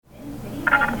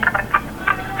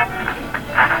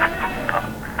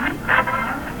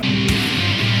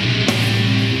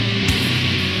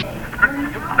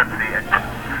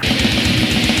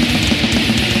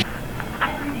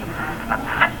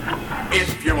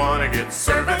wanna get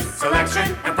service,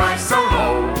 selection, and price so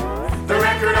low. The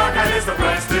Record Archive is the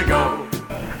place to go.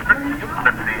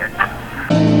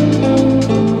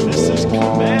 This is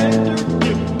Commander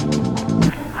Newton.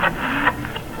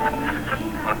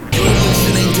 You're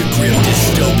listening to Grim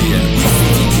Dystopian with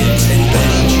Vicky Kids and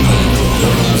Betty G,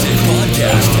 your music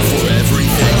podcast for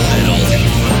everything metal.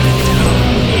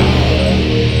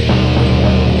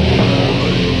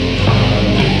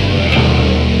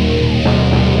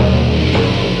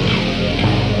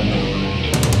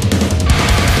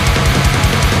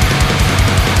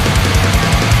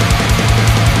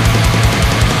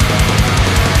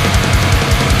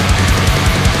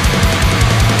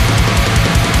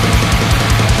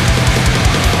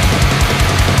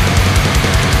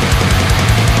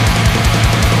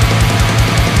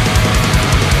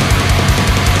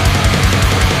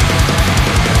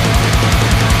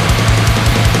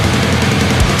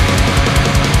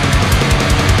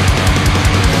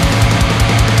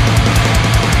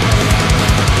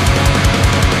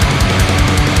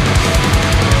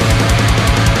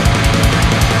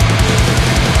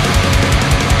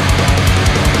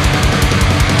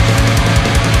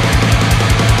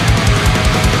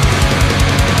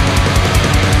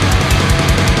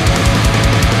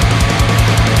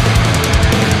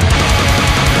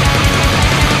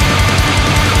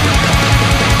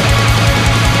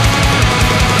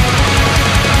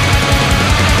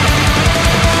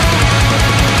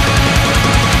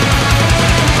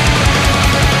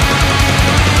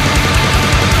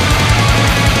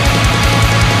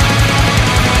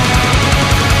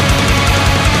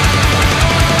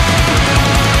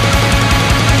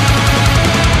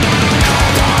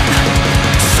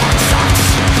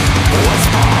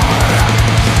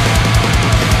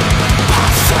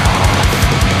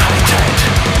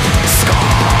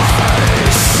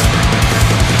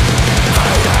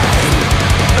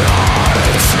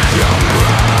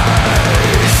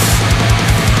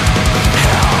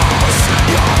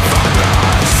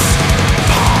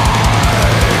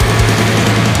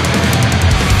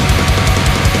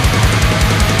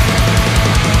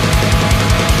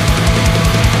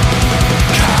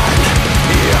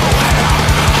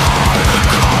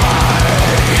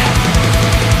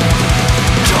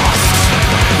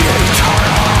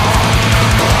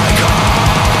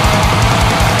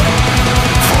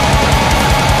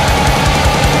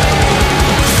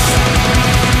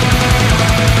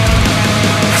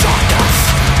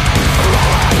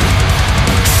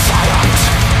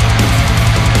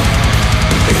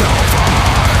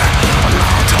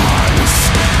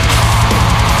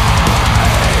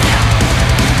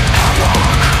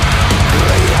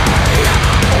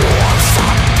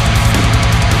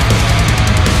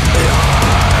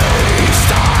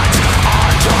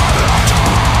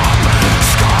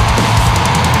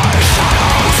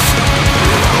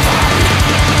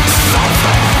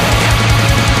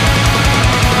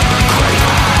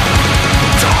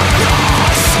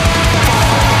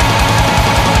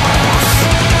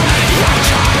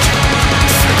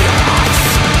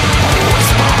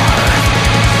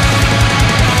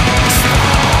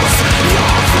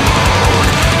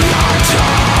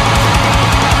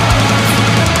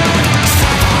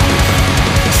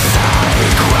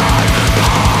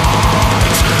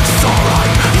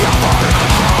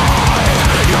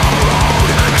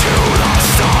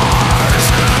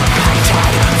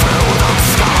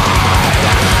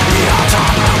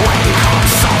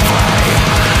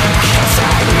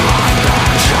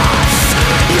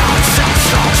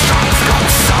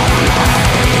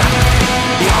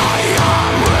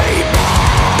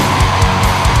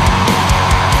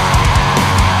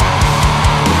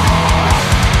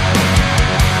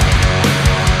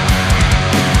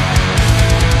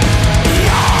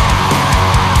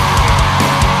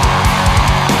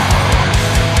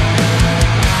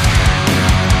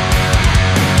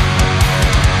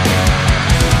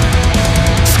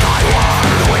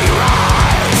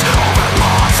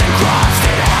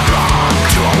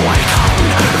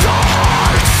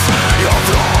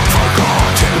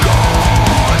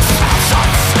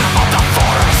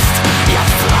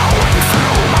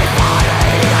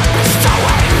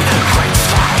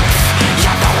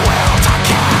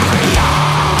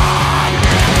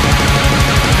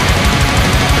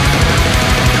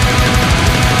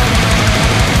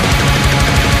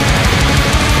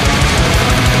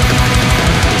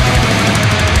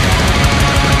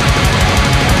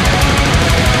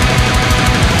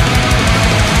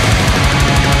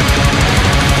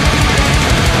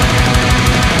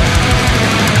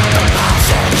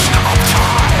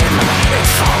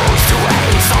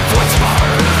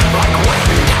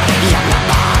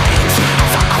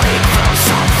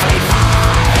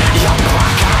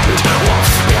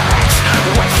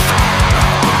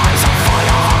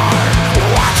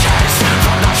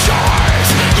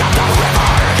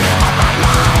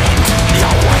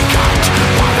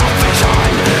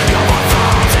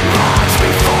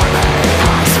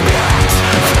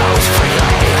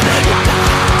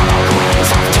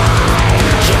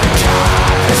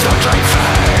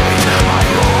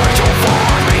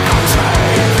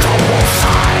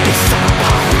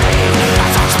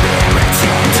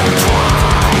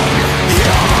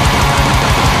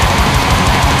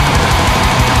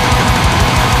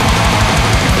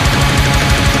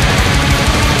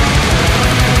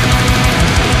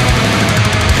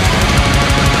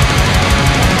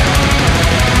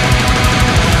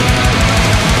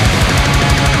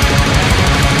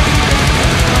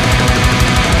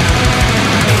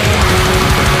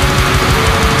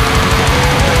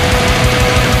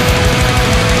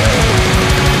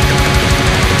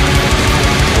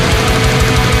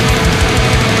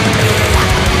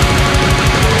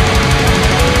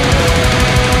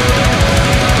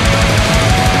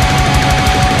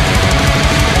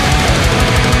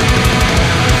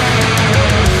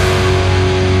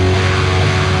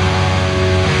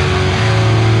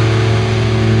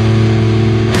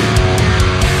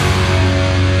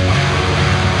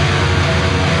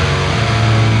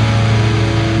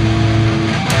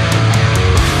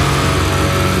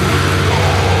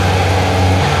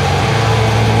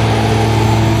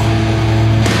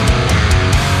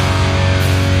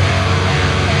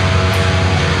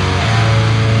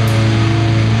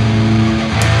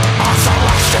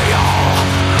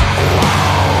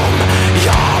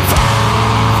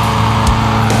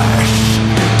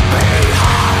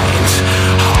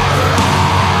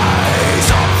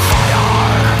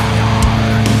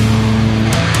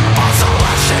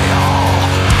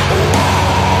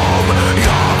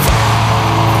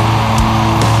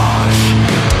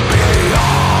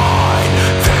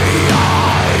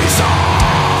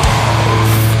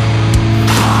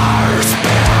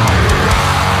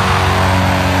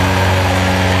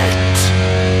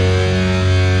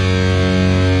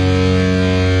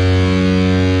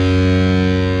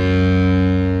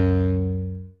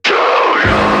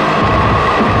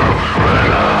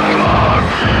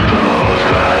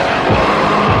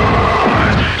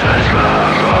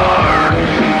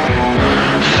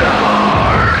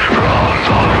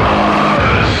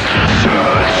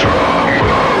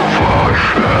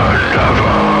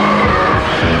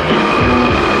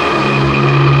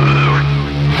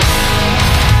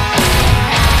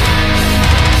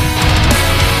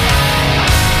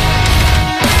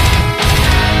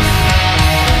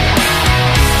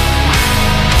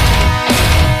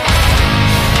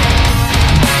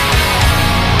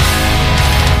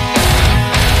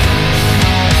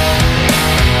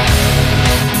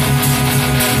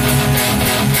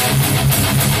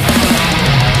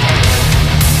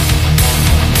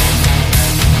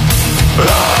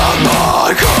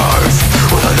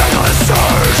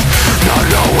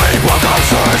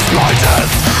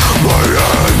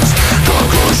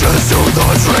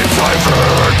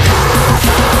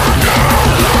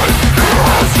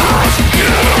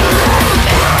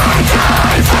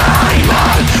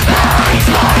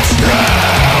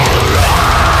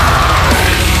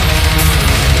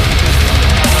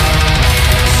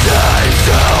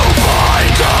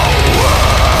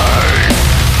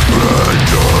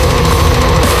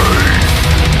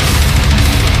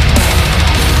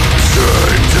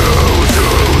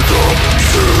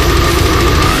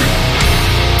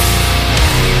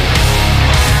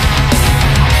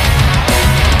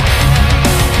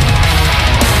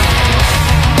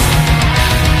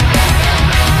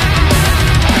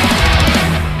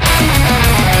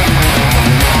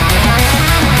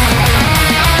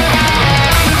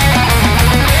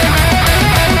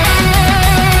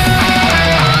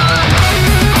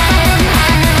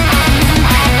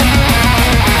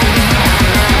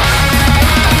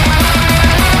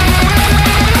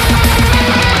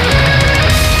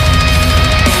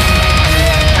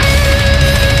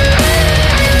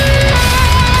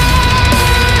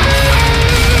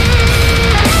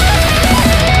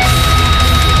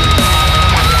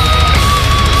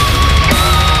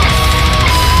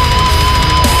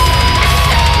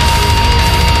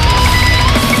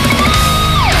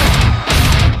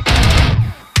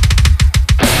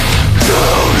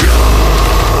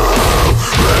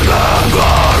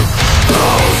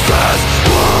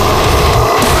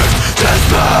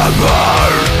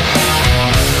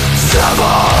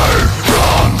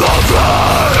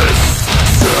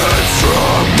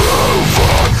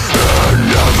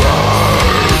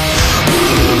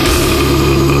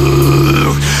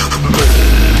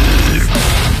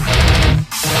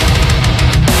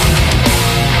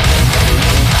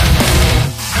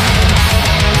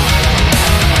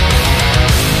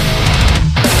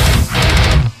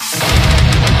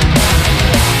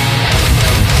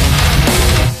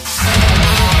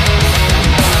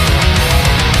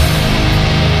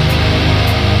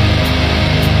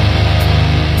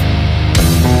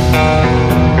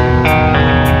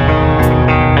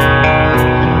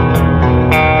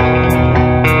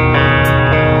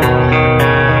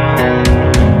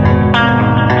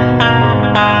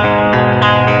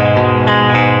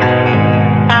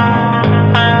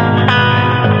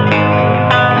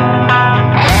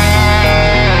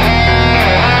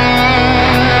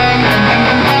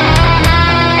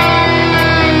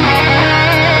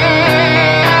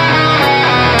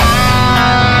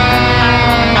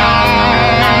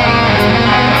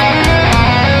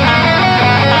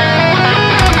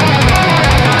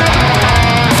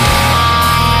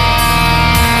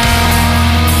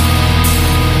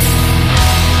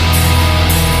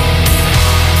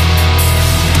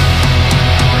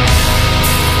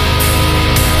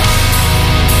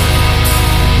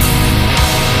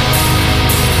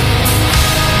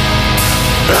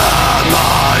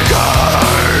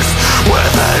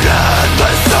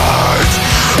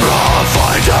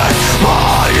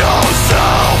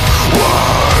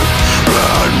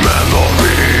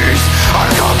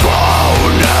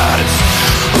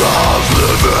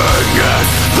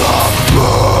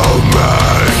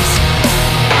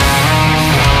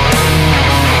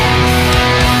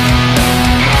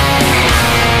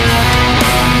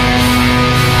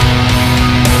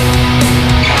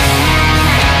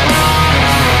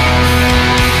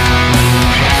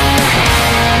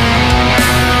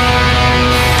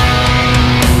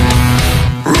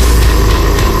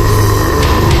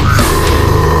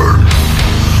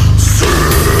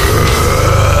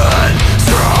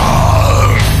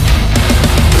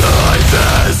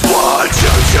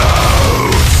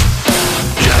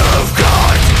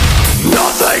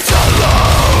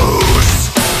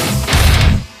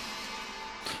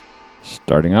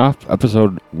 starting off,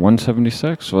 episode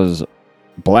 176 was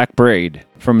Black Braid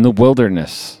from the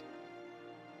wilderness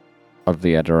of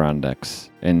the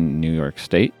Adirondacks in New York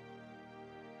State.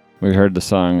 We heard the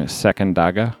song Second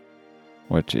Daga,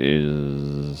 which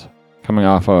is coming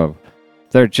off of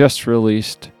their just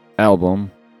released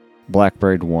album, Black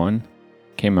Braid 1,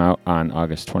 came out on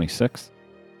August 26th.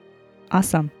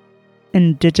 Awesome.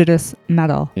 Indigenous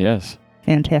metal. Yes.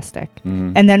 Fantastic.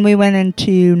 Mm-hmm. And then we went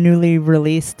into newly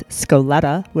released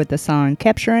Scoletta with the song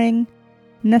Capturing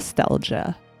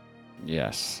Nostalgia.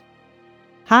 Yes.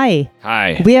 Hi.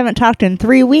 Hi. We haven't talked in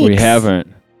 3 weeks. We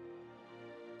haven't.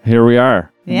 Here we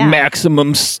are. Yeah.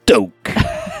 Maximum Stoke.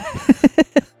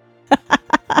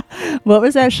 What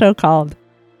was that show called?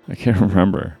 I can't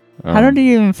remember. How did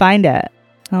you even find it?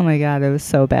 Oh my God, it was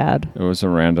so bad. It was a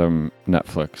random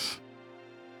Netflix.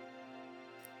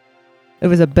 It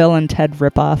was a Bill and Ted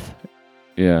ripoff.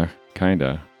 Yeah,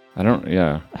 kinda.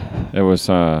 It was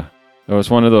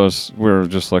one of those, we were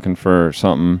just looking for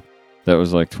something that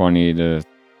was like 20 to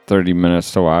 30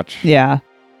 minutes to watch. Yeah.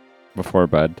 Before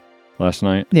bed last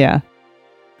night. Yeah.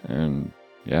 And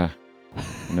yeah.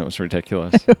 And it was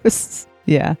ridiculous. It was,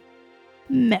 yeah.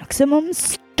 Maximum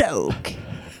Stoke.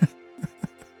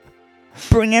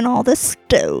 Bring in all the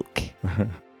Stoke.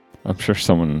 I'm sure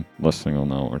someone listening will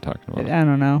know what we're talking about. I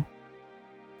don't know.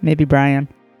 Maybe Brian.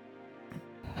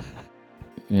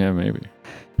 Yeah, maybe.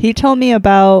 He told me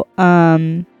about,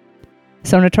 so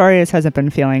Notorious hasn't been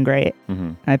feeling great.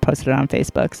 Mm-hmm. I posted it on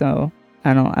Facebook, so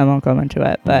I won't go into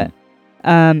it. But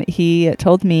he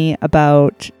told me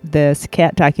about this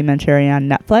cat documentary on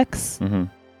Netflix, Mm-hmm.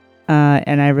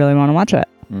 and I really want to watch it.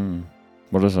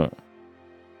 What is it?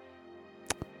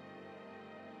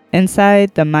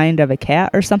 Inside the Mind of a Cat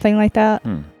or something like that.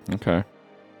 Okay.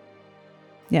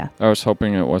 Yeah. I was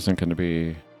hoping it wasn't going to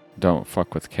be Don't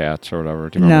Fuck with Cats or whatever.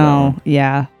 Do you remember that one?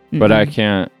 Yeah. But I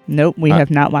can't. Nope, we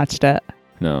have not watched it.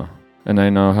 No. And I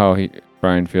know how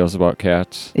Brian feels about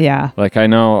cats. Yeah. Like, I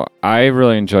know I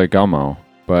really enjoy Gummo,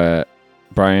 but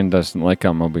Brian doesn't like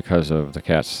Gummo because of the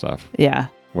cat stuff. Yeah.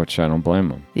 Which I don't blame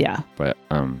him. Yeah. But,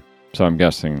 so I'm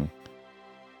guessing,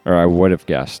 or I would have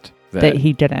guessed that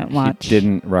he didn't watch. He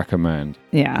didn't recommend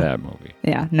that movie.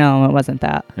 Yeah. No, it wasn't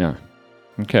that. Yeah.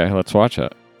 Okay, let's watch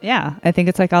it. Yeah. I think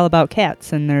it's like all about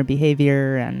cats and their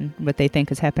behavior and what they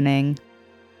think is happening.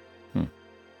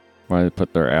 Why they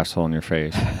put their asshole in your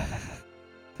face?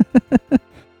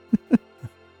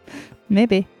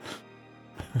 Maybe.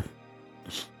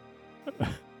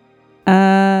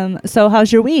 So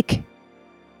how's your week?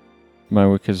 My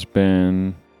week has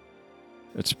been...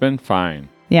 It's been fine.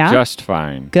 Yeah? Just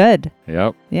fine. Good.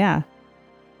 Yep. Yeah.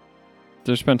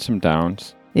 There's been some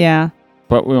downs. Yeah.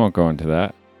 But we won't go into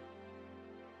that.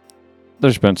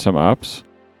 There's been some ups.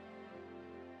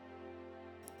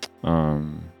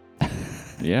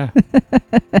 Yeah.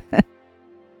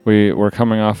 We're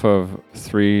coming off of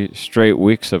 3 straight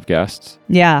weeks of guests.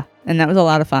 Yeah. And that was a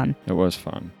lot of fun. It was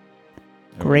fun.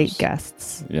 Great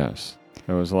guests. Yes.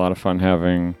 It was a lot of fun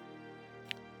having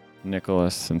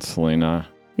Nicholas and Selena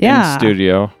in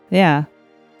studio. Yeah.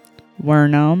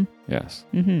 Wernome. Yes.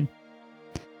 Mm-hmm.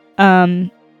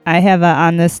 I have a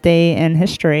on this day in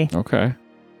history. Okay.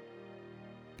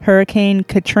 Hurricane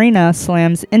Katrina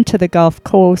slams into the Gulf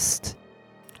Coast.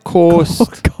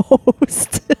 Coast.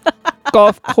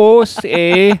 Gulf Coast,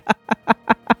 eh?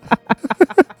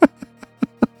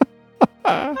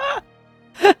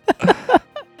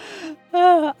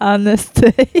 On this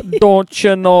day. Don't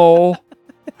you know?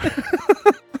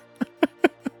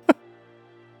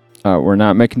 We're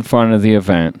not making fun of the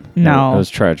event. No. It was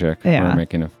tragic. Yeah. We're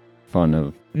making fun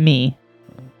of me.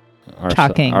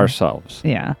 Talking. Ourselves.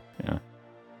 Yeah. Yeah.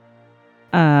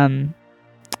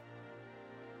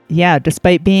 Yeah,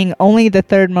 despite being only the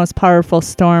third most powerful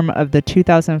storm of the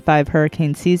 2005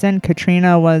 hurricane season,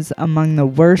 Katrina was among the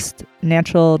worst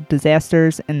natural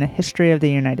disasters in the history of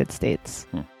the United States.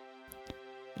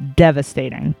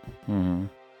 Devastating. Mm-hmm.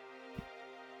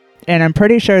 And I'm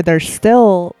pretty sure they're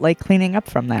still like cleaning up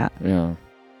from that. Yeah.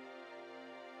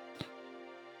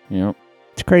 Yep.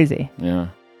 It's crazy. Yeah.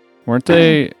 Weren't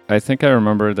they, I think I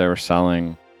remember they were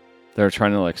trying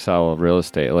to like sell real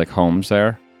estate, like homes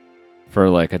there for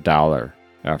like $1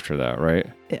 after that, right?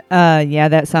 Yeah,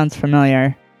 that sounds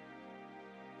familiar.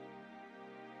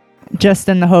 Just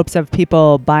in the hopes of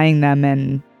people buying them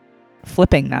and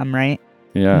flipping them, right?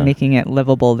 Yeah. And making it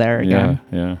livable there again.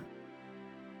 Yeah.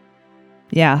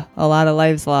 Yeah, a lot of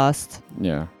lives lost.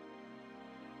 Yeah.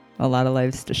 A lot of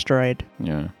lives destroyed.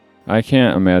 Yeah. I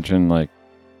can't imagine like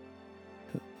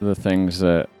the things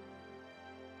that,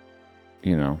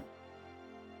 the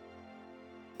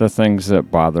things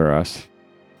that bother us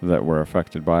that we're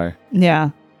affected by Yeah.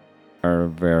 are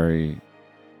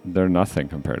they're nothing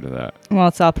compared to that. Well,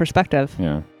 it's all perspective.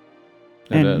 Yeah.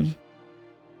 It is.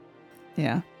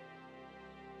 Yeah.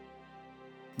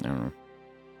 I don't know.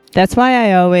 That's why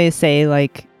I always say,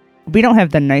 like, we don't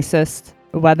have the nicest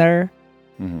weather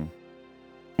Mm-hmm.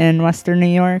 in Western New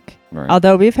York. Right.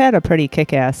 Although we've had a pretty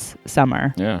kick-ass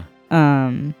summer. Yeah.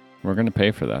 We're going to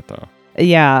pay for that, though.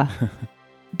 Yeah.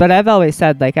 But I've always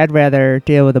said, like, I'd rather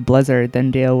deal with a blizzard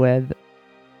than deal with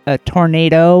a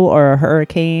tornado or a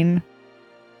hurricane.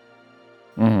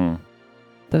 Mm-hmm.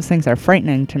 Those things are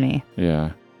frightening to me.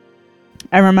 Yeah.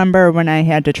 I remember when I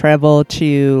had to travel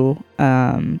to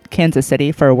Kansas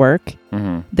City for work,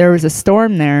 Mm-hmm. there was a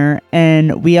storm there,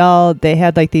 and they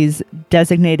had like these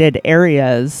designated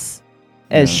areas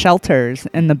as Yeah. shelters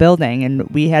in the building, and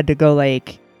we had to go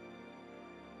like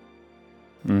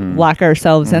Mm-hmm. lock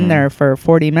ourselves in Mhm. there for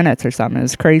 40 minutes or something. It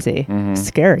was crazy. Mhm.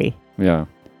 Scary. Yeah.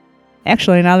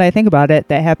 Actually, now that I think about it,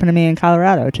 that happened to me in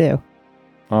Colorado too.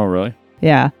 Oh, really?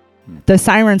 Yeah. The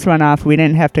sirens went off. We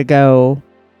didn't have to go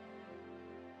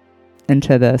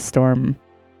into the storm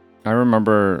I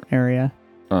remember area.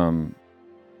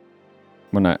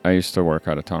 when I used to work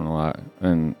out of town a lot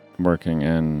and working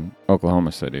in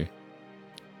Oklahoma City.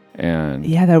 And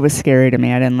Yeah, that was scary to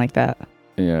me. I didn't like that.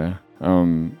 yeah.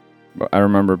 But I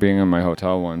remember being in my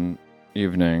hotel one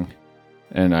evening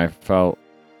and I felt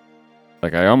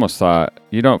like I almost thought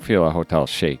you don't feel a hotel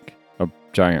shake, a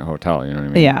giant hotel, you know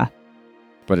what I mean? Yeah.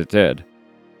 But it did.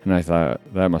 And I thought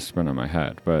that must have been in my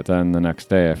head. But then the next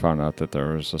day I found out that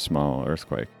there was a small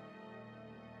earthquake.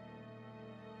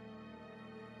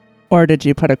 Or did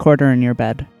you put a quarter in your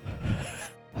bed?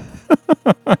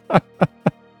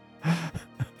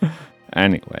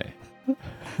 Anyway.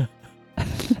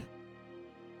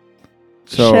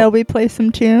 So, Shall we play some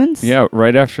tunes? yeah,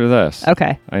 right after this.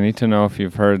 Okay. I need to know if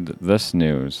you've heard this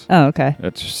news. Oh, okay.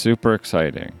 It's super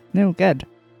exciting. No, good.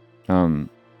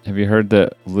 Have you heard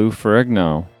that Lou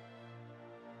Ferrigno,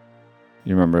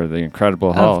 you remember the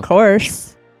Incredible Hulk? Of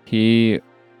course. He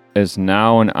is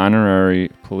now an honorary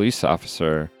police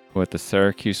officer with the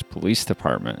Syracuse Police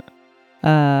Department.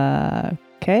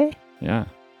 Okay. Yeah.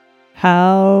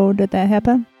 How did that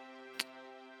happen?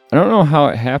 I don't know how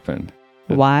it happened.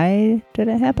 Why did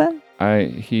it happen?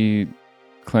 He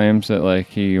claims that like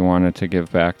he wanted to give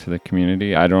back to the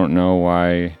community. I don't know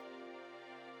why.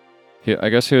 I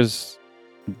guess he was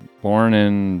born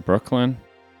in Brooklyn.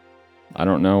 I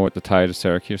don't know what the tie to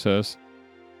Syracuse is.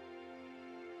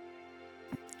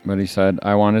 But he said,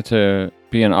 I wanted to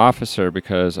be an officer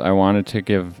because I wanted to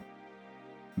give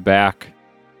back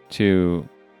to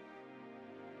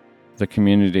the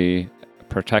community,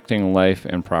 protecting life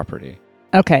and property.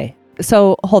 Okay.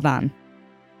 So, hold on.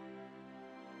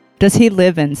 Does he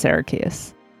live in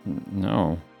Syracuse?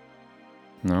 No.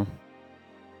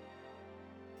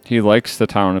 He likes the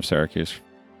town of Syracuse.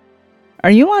 Are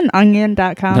you on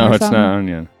onion.com No, or it's something? not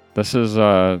Onion. This is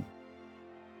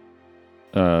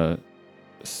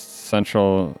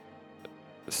Central,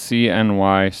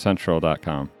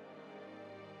 cnycentral.com.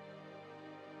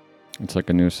 It's like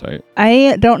a news site.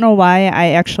 I don't know why I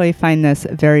actually find this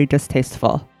very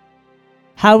distasteful.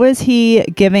 How is he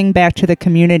giving back to the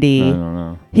community? I don't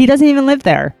know. He doesn't even live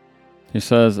there. He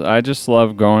says, I just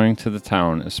love going to the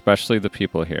town, especially the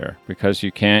people here, because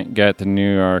you can't get the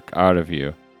New York out of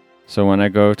you. So when I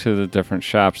go to the different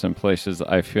shops and places,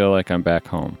 I feel like I'm back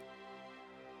home.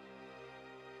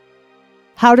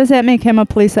 How does that make him a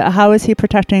police? How is he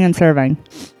protecting and serving?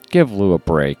 Give Lou a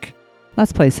break.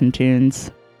 Let's play some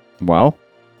tunes. Well,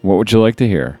 what would you like to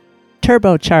hear?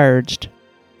 Turbocharged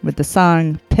with the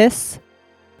song Piss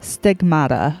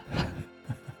Stigmata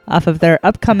off of their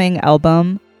upcoming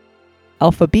album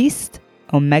Alpha Beast,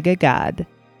 Omega God.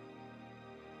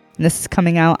 And this is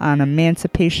coming out on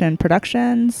Emancipation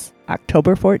Productions,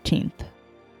 October 14th.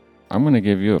 I'm going to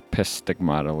give you a piss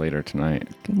stigmata later tonight.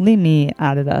 Leave me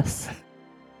out of this.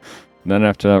 Then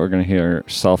after that, we're going to hear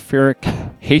Sulfuric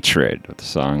Hatred with the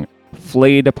song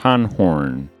Flayed Upon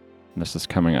Horn. And this is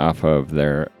coming off of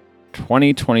their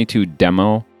 2022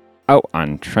 demo out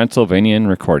on Transylvanian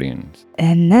Recordings.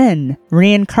 And then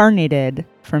Reincarnated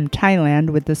from Thailand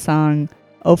with the song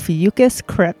Ophiuchus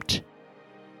Crypt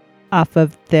off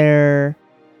of their,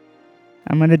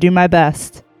 I'm going to do my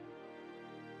best,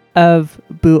 of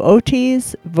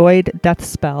Buoti's Void Death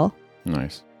Spell.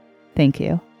 Nice. Thank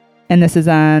you. And this is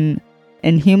on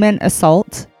Inhuman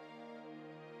Assault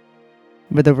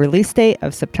with a release date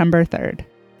of September 3rd.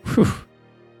 Whew.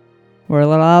 We're a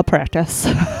little out of practice.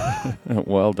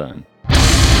 Well done.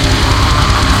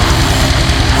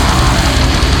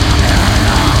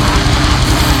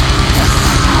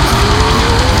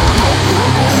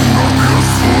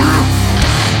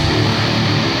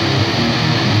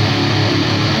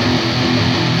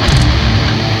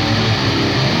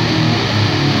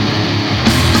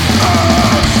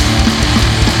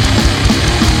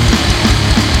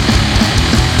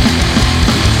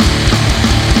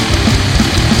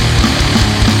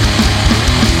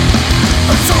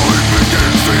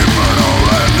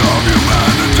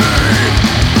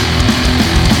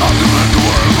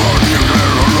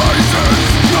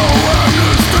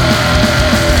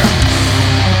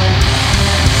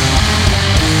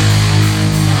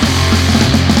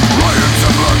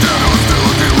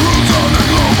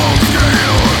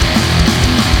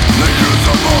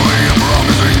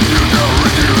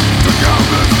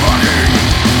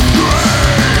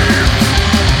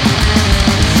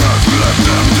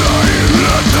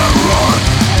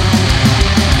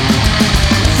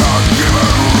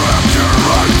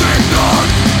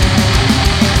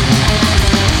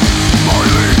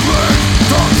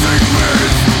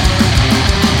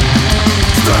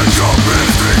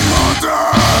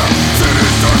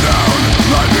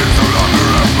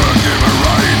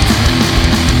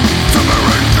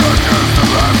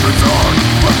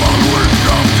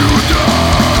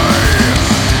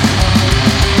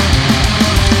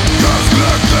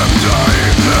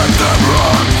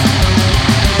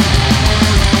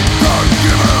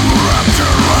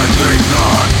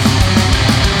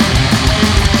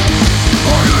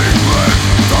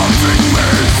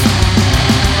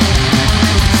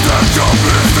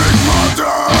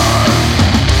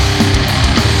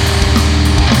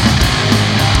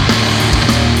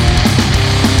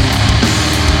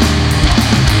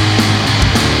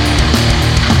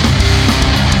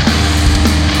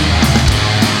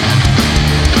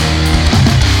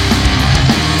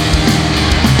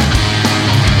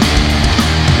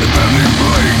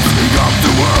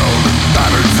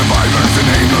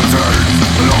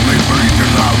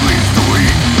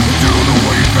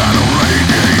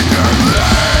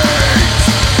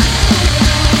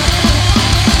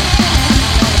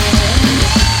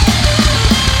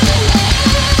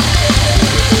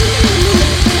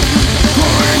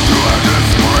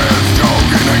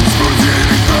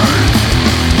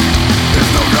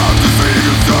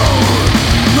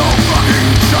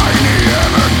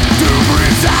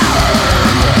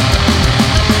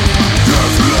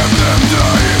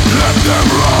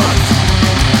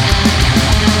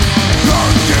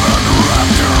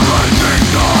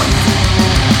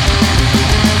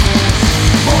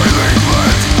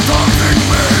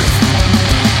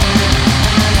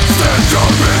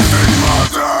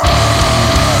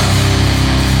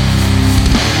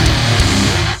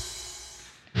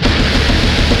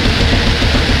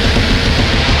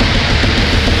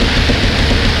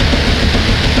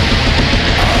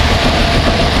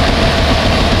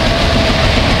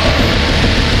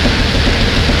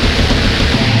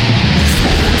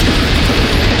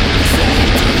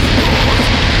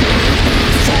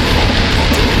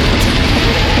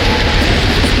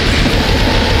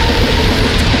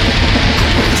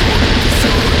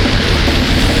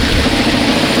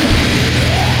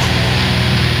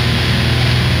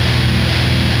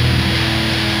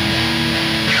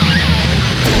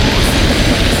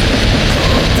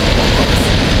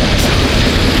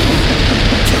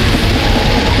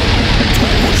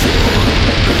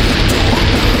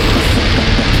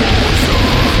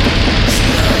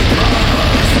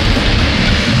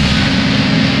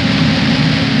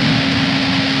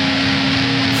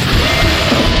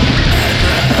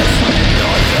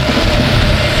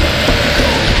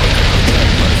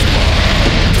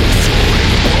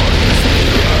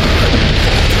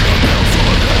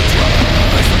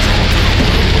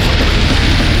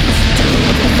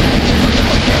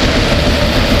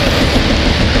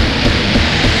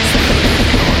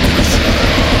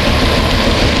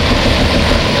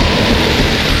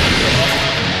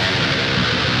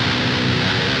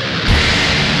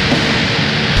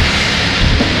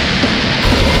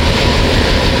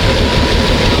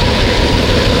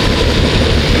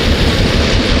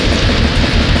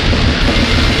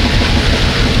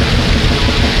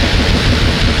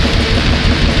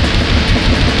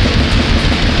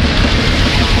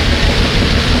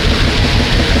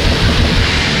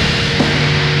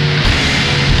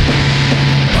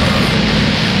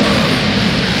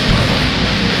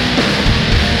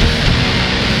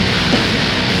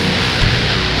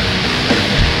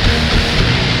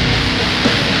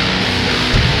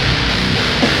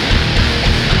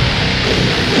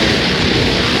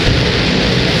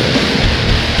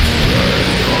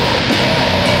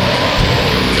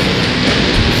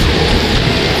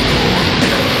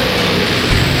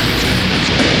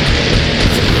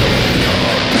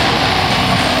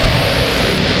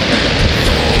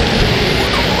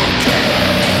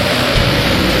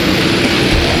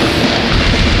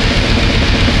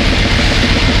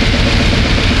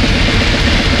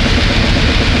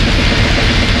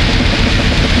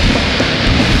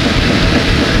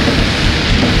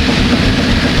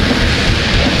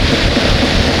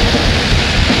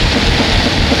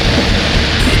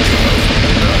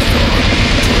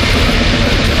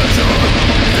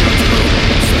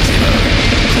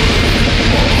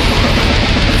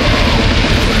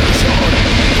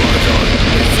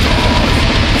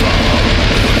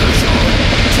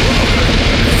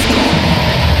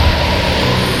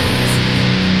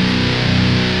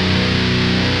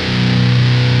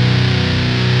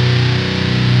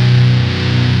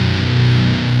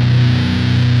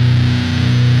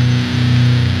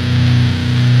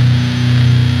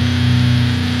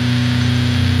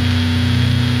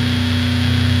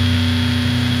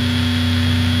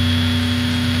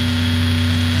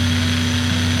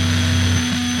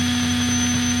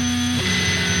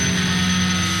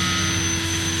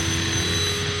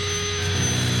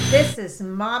 This is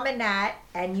Mama Nat,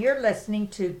 and you're listening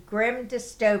to Grim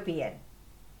Dystopian.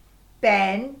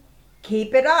 Ben,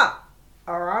 keep it up,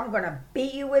 or I'm going to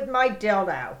beat you with my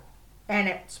dildo. And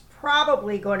it's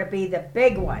probably going to be the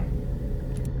big one.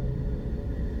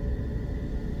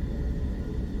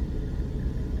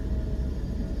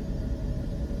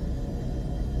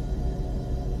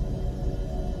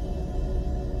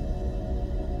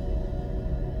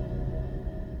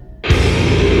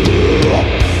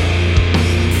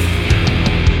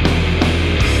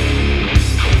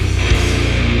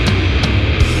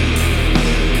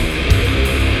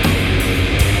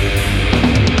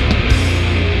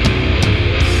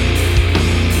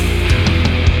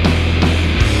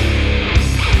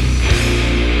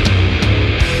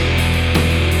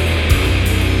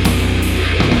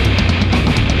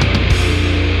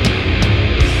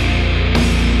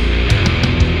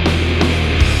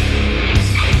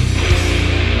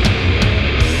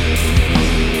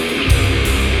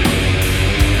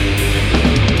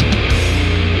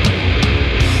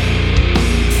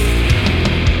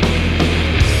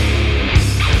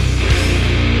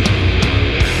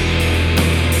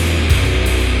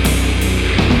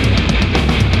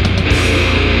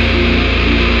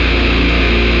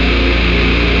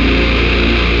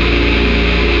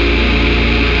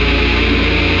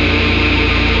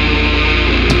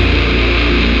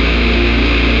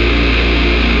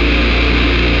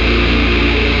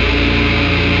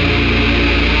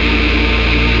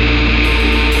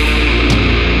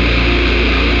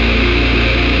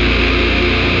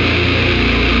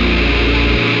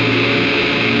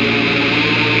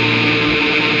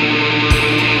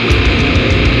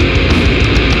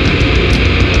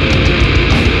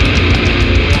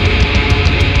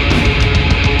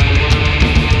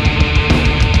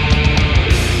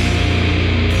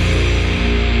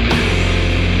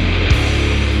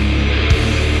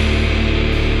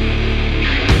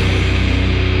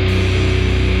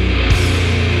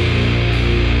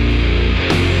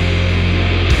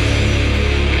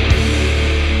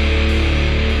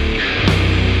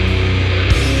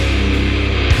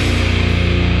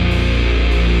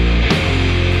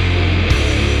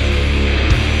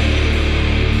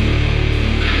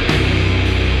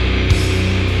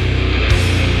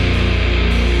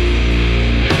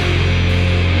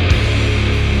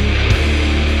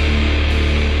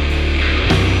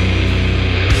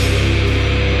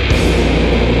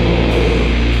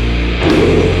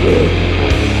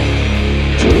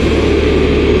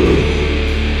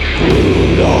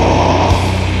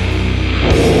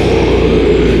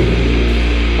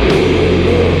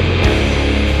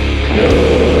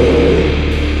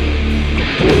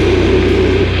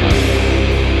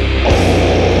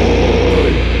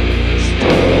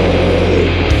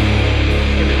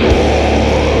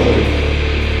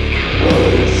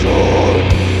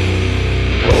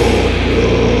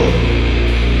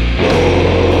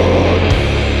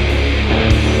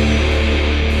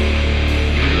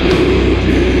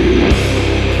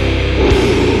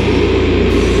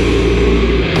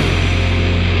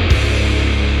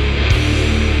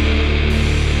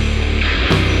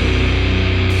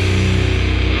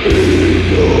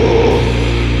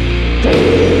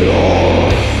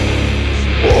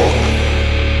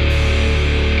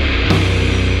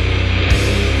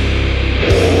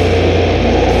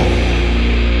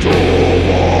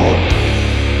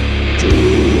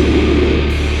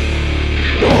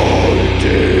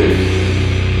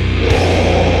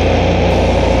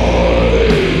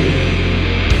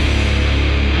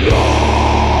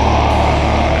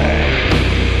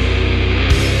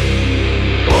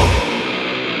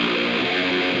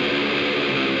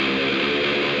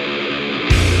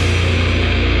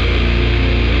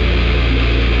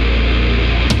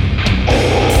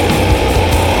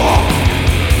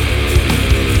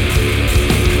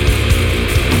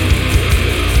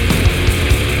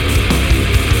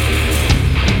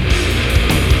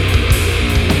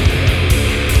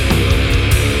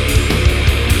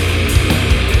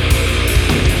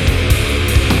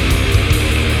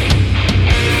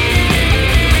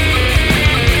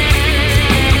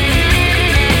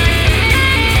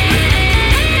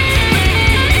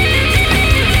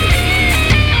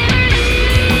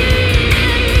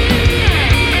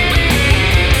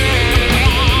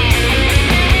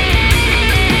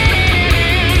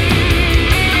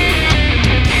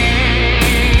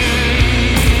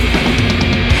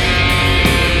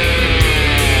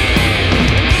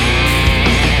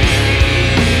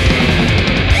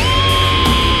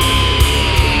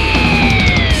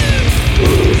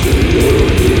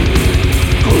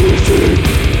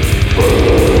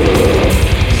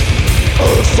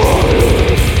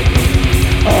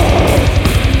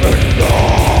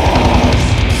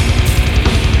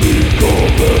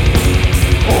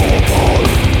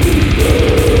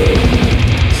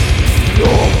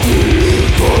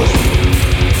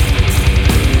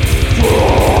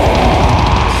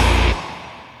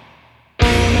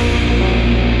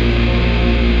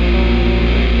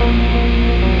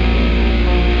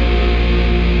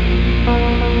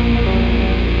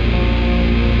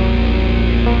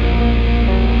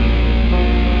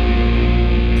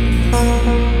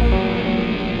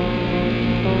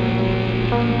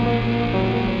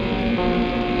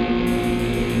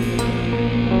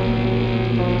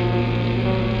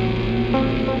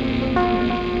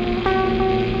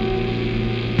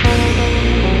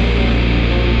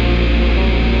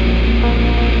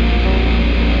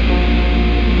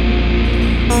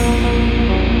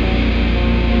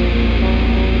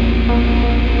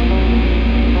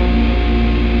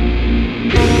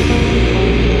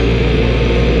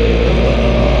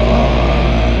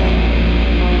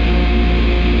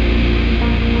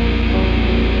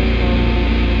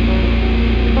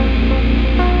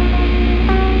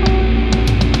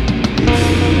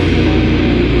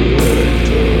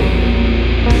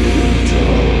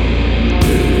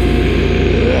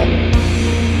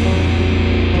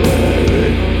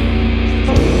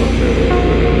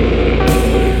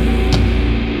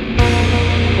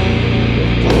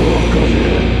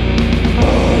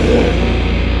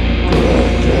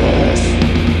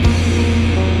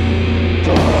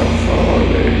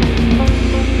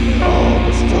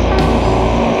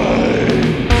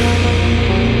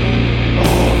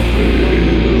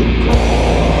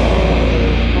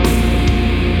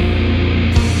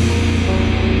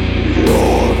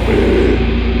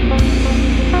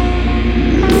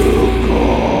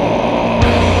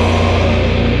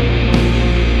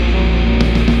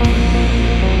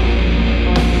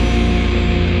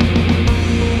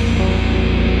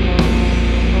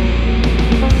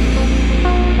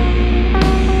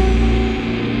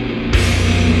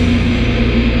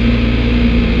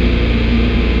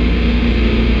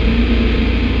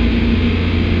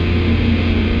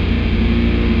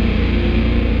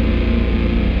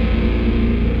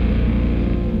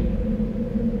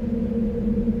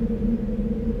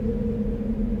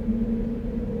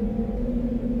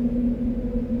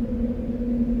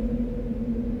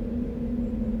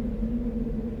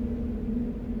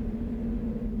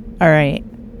 All right.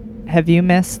 Have you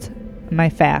missed my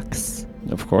facts?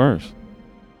 Of course.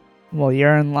 Well,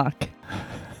 you're in luck.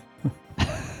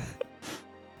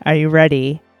 Are you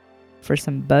ready for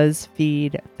some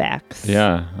BuzzFeed facts?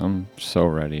 Yeah, I'm so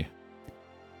ready.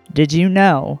 Did you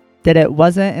know that it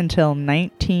wasn't until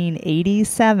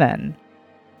 1987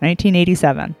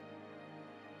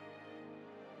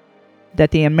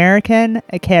 that the American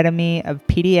Academy of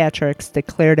Pediatrics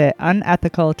declared it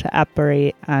unethical to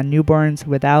operate on newborns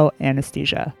without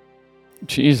anesthesia?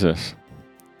 Jesus.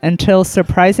 Until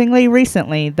surprisingly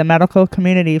recently, the medical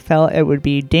community felt it would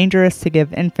be dangerous to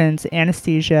give infants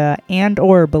anesthesia and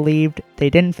or believed they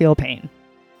didn't feel pain.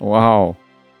 Wow.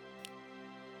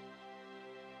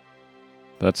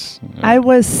 That's I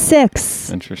was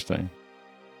 6. interesting.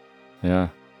 Yeah.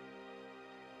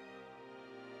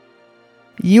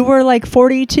 You were like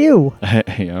 42.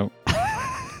 Yep.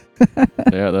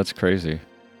 Yeah, that's crazy.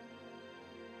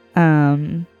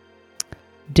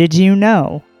 Did you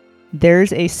know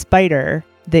there's a spider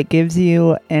that gives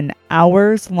you an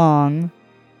hours-long,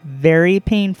 very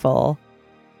painful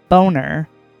boner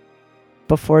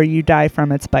before you die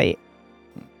from its bite?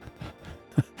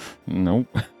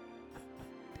 Nope.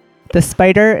 The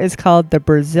spider is called the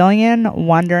Brazilian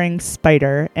wandering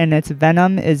spider, and its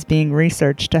venom is being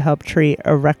researched to help treat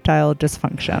erectile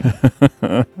dysfunction.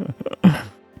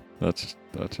 That's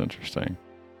interesting.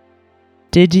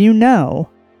 Did you know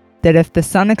that if the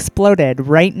sun exploded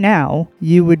right now,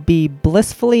 you would be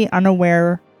blissfully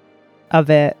unaware of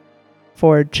it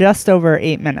for just over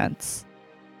 8 minutes?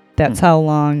 That's how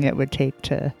long it would take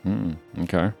to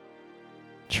Okay.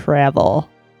 travel.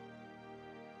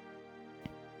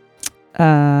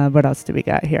 What else do we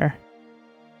got here?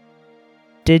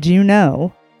 Did you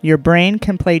know your brain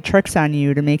can play tricks on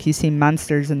you to make you see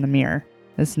monsters in the mirror?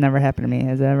 This never happened to me.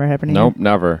 Has it ever happened to you? Nope,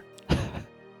 never.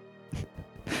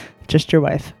 Just your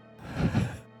wife.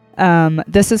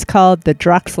 This is called the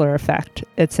Drexler effect.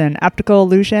 It's an optical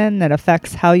illusion that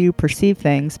affects how you perceive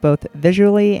things, both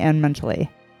visually and mentally.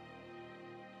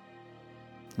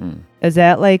 Is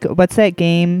that like, what's that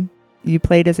game you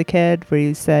played as a kid where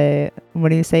you say, what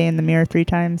do you say in the mirror 3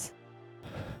 times?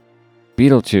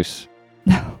 Beetlejuice.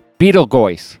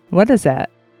 Beetlegoice. What is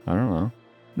that? I don't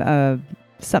know.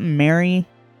 Something Mary?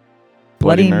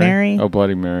 Bloody Mary? Oh,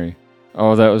 Bloody Mary.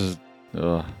 Oh, that was...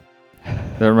 Ugh.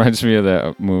 That reminds me of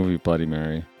that movie, Bloody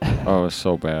Mary. Oh, it was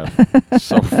so bad.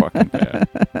 So fucking bad.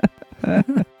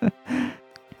 All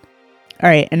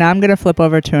right, and now I'm going to flip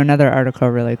over to another article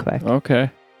really quick. Okay.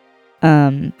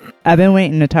 I've been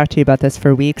waiting to talk to you about this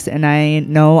for weeks, and I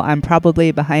know I'm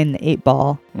probably behind the 8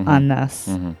 ball on this.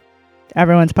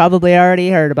 Everyone's probably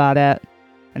already heard about it,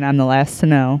 and I'm the last to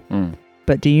know.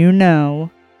 But do you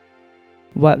know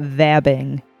what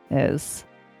vabbing is?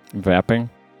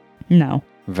 Vapping? No.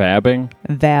 Vabbing?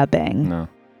 Vabbing. No.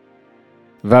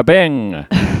 Vabbing!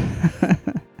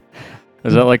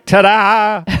 Is that like,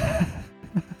 ta-da?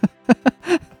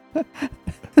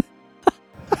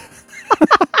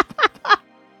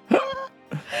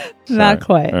 Not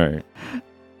quite. All right.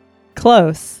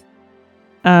 Close.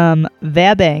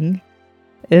 Vabbing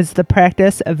is the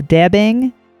practice of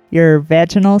dabbing your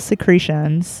vaginal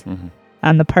secretions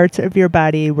on the parts of your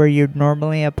body where you'd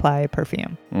normally apply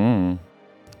perfume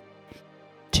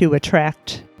to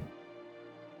attract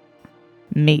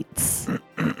mates. All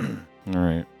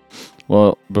right.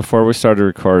 Well, before we started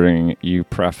recording, you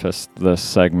prefaced this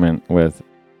segment with,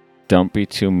 "Don't be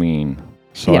too mean,"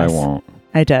 so Yes. I won't.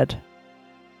 I did.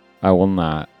 I will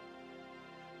not.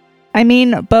 I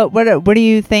mean, but what do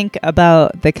you think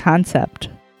about the concept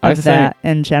of that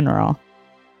in general?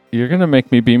 You're going to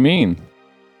make me be mean.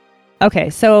 Okay,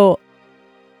 so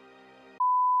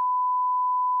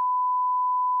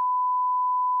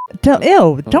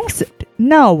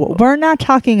no, we're not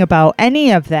talking about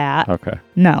any of that. Okay.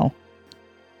 No.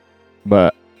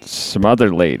 But some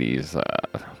other ladies.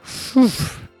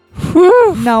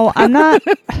 No, I'm not.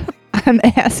 I'm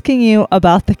asking you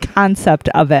about the concept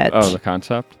of it. Oh, the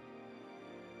concept?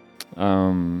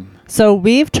 So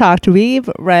we've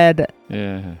read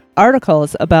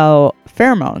articles about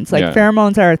pheromones. Like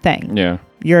pheromones are a thing. Yeah.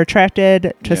 You're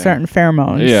attracted to certain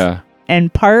pheromones. Yeah.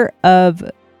 And part of,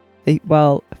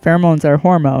 pheromones are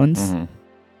hormones.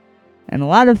 And a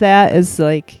lot of that is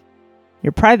like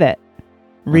your private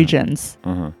regions.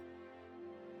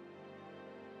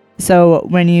 So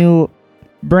when you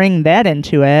bring that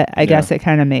into it, I guess it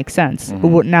kind of makes sense.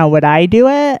 Now, would I do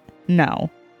it? No.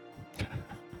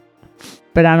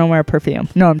 But I don't wear perfume.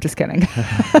 No, I'm just kidding.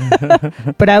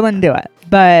 But I wouldn't do it.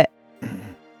 But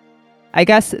I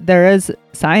guess there is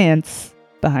science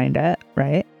behind it,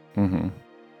 right? I'm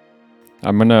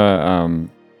going to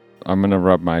I'm gonna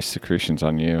rub my secretions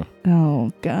on you.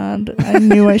 Oh, God. I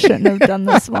knew I shouldn't have done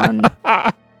this one.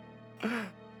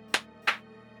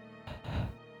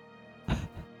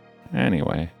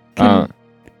 Anyway, Can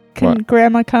what?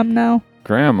 Grandma come now?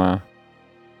 Grandma.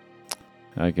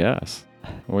 I guess.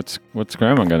 What's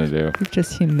Grandma gonna do? You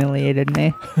just humiliated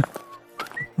me.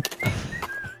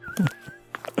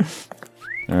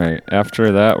 All right.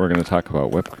 After that, we're gonna talk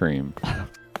about whipped cream.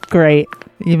 Great.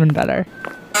 Even better.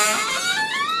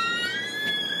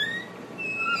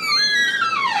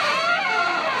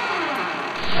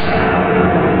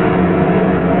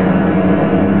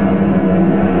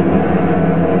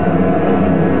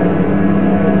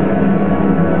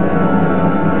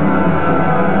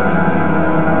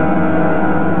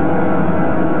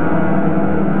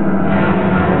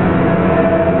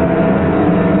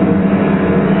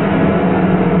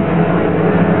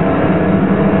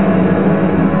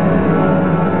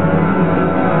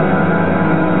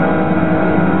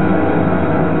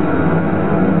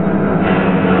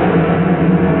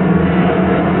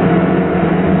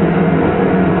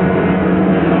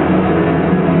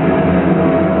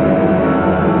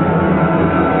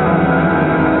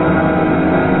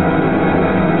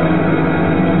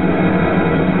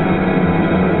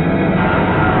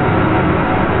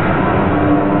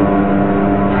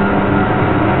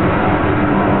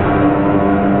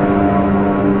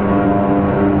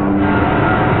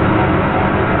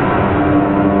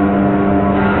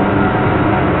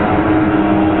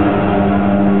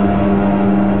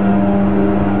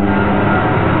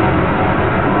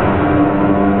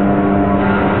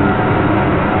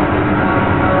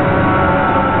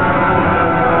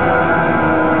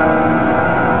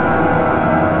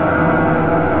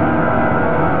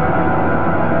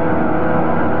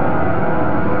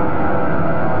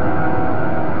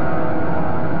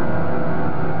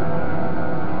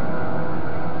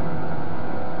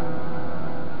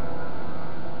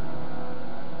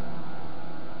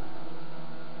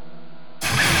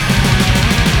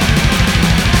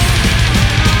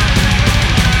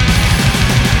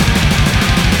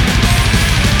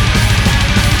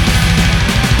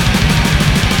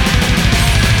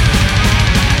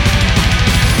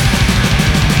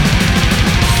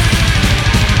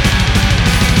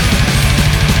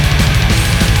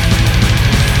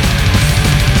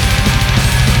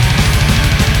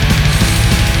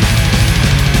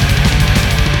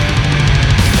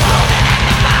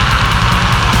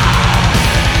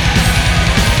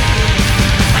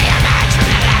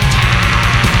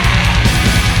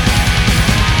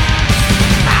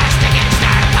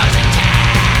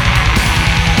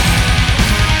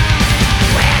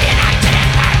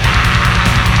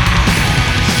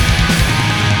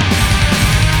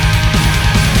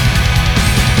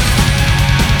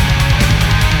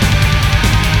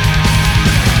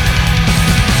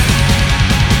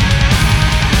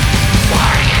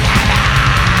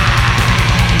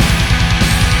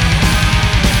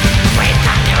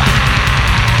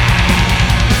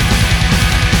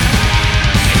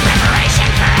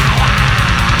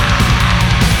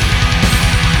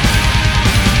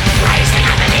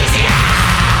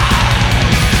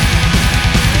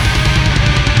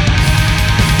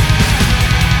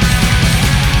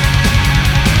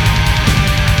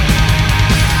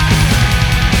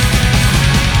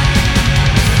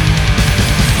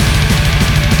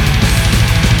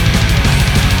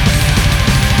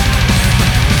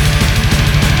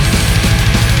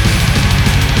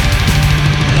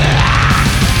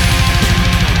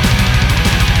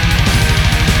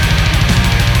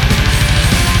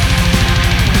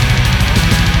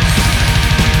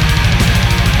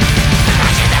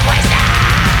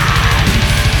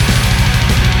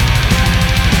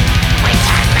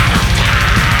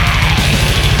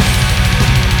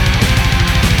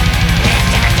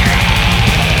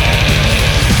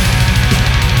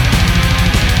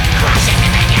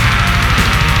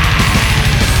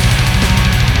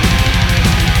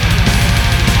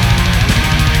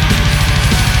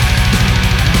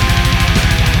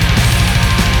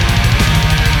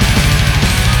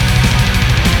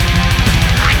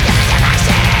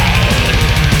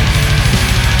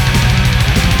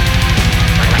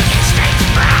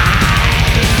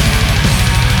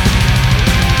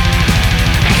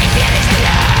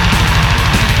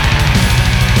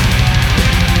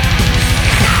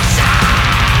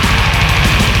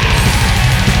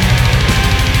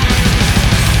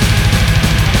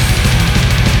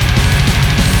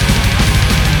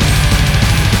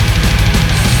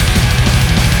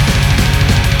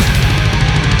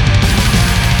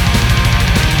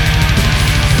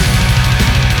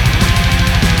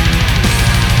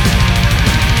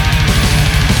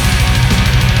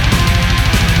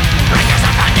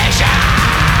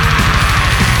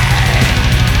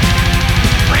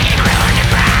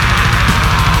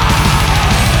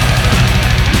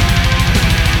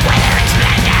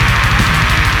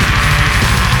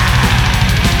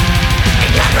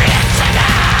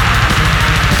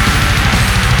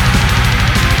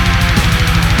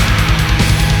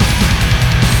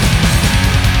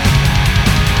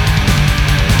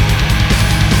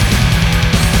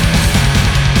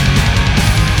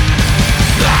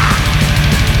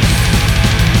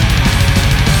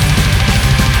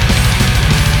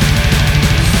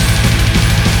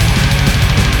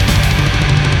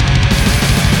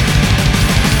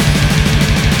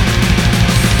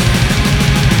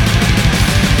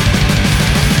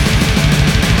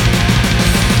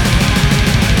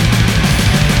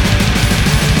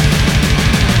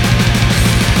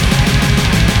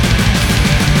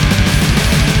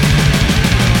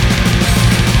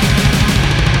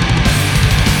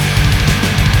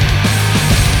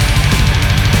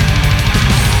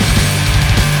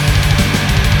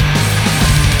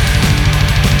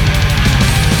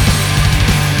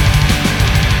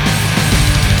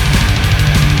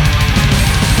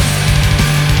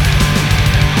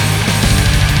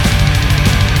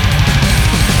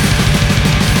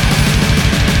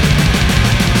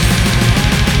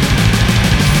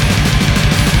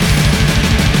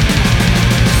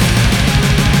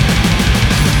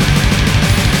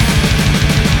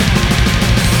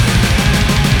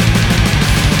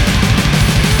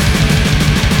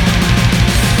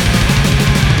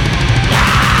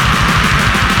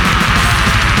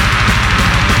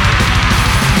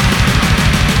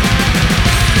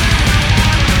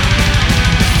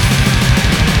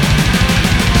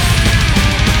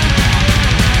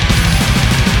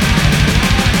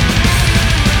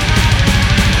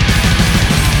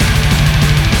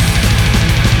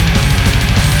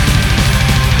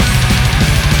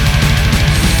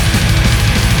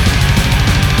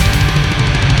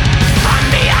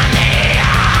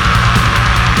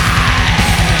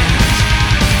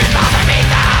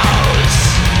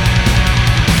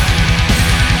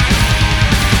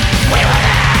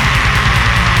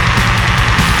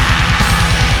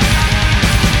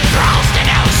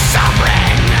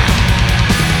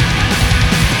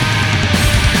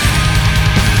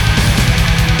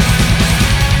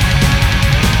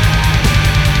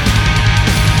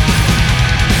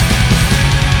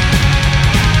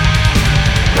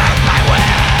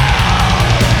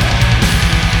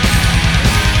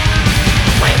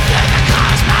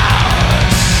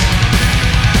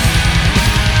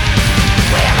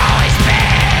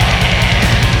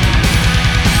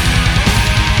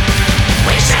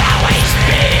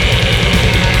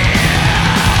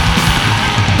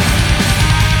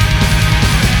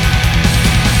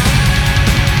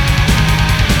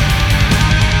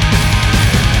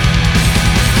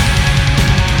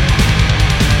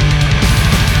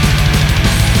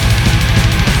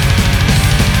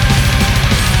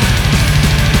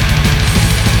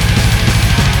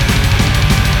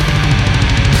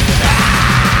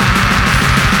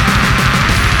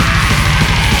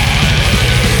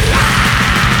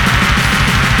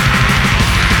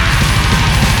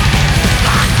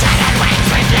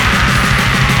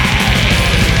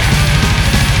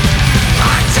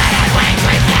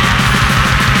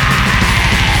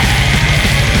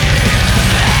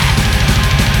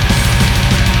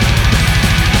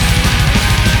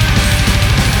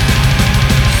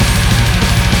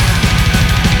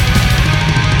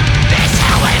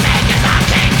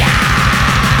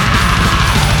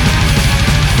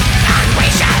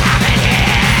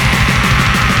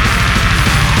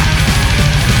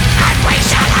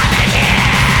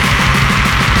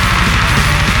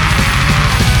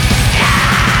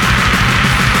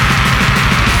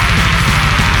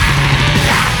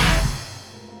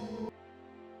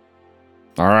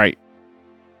 All right.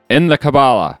 In the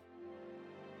Kabbalah,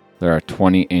 there are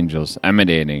 20 angels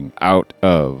emanating out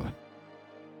of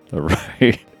the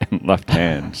right and left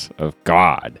hands of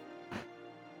God.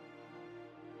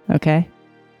 Okay.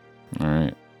 All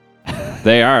right.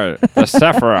 They are the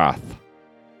Sephiroth.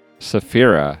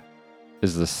 Sephira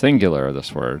is the singular of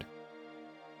this word.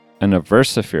 And a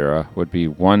Versiphira would be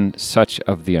one such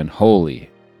of the unholy.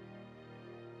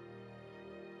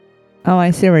 Oh,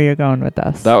 I see where you're going with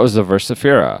this. That was the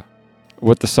Versiphira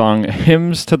with the song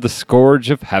Hymns to the Scourge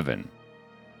of Heaven.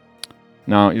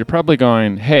 Now, you're probably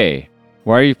going, hey,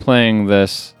 why are you playing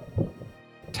this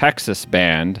Texas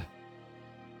band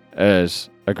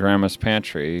as a grandma's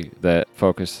pantry that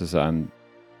focuses on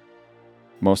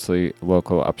mostly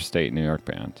local upstate New York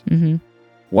bands? Mm-hmm.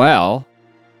 Well,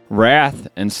 Wrath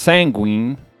and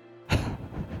Sanguine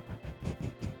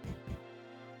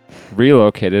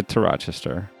relocated to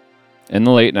Rochester in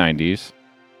the late 90s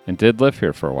and did live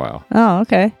here for a while. Oh,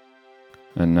 okay.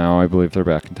 And now I believe they're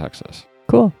back in Texas.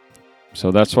 Cool.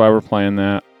 So that's why we're playing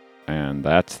that, and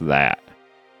that's that.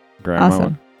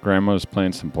 Awesome. Grandma's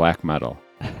playing some black metal.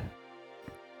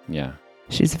 Yeah.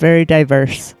 She's very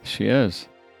diverse. She is.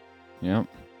 Yep.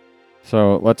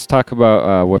 So let's talk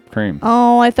about whipped cream.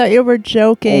 Oh, I thought you were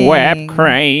joking. Whipped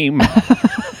cream.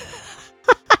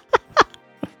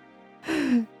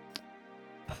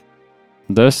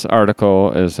 This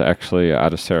article is actually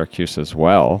out of Syracuse as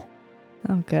well.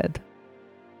 Oh, good.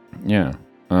 Yeah.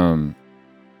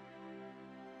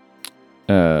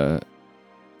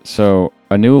 So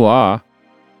a new law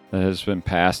that has been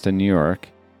passed in New York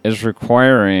is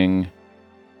requiring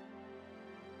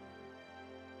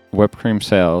whipped cream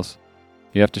sales.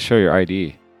 You have to show your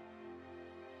ID.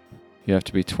 You have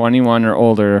to be 21 or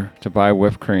older to buy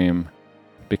whipped cream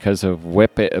because of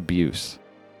whippet abuse.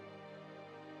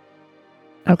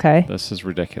 Okay. This is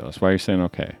ridiculous. Why are you saying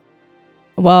okay?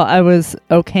 Well, I was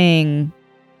okaying.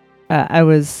 I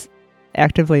was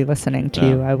actively listening to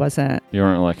you. I wasn't. You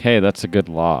weren't like, hey, that's a good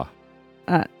law.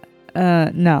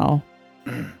 No.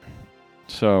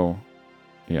 So,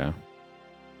 yeah.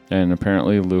 And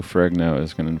apparently Lou Ferrigno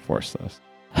is going to enforce this.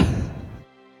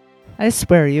 I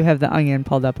swear you have the onion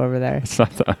pulled up over there. It's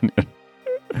not the onion.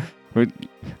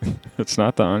 It's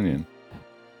not the onion.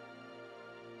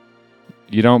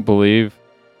 You don't believe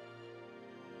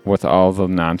with all the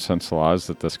nonsense laws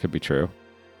that this could be true?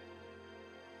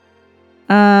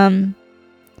 I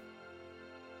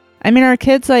mean, are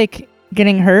kids like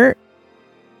getting hurt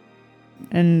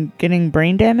and getting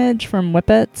brain damage from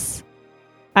whippets?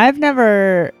 I've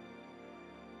never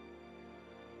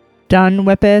done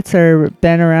whippets or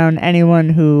been around anyone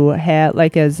who had,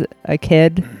 like, as a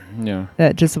kid. Yeah.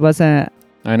 That just wasn't.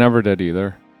 I never did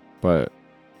either, but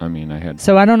I mean, I had.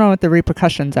 So I don't know what the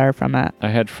repercussions are from it. I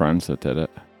had friends that did it.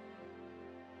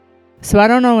 So I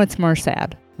don't know what's more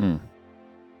sad.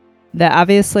 That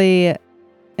obviously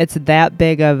it's that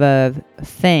big of a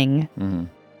thing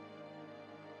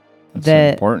That's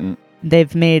that important.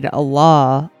 they've made a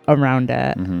law around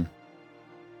it, Mm-hmm.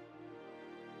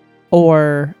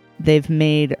 or they've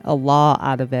made a law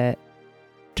out of it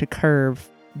to curve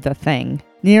the thing.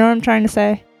 You know what I'm trying to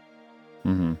say?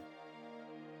 Mm-hmm.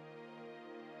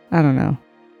 I don't know.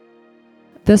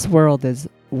 This world is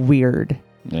weird.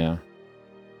 Yeah.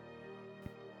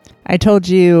 I told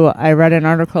you I read an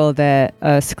article that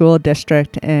a school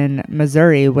district in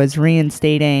Missouri was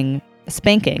reinstating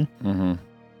spanking. Mm-hmm.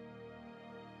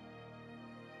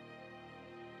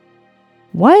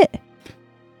 What?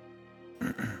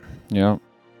 Yeah.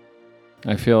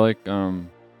 I feel like, I don't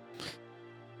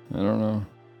know.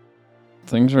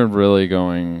 Things are really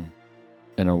going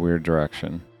in a weird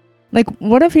direction. Like,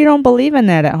 what if you don't believe in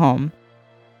that at home?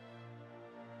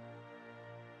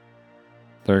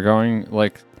 They're going,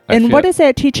 like... And what is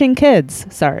that teaching kids?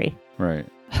 Sorry. Right.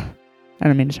 I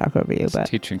don't mean to talk over you, It's but...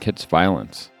 teaching kids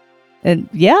violence. And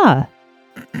yeah.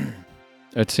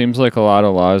 It seems like a lot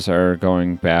of laws are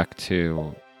going back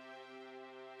to,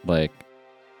 like,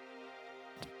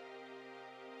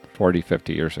 40,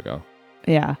 50 years ago.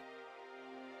 Yeah.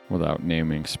 Without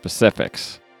naming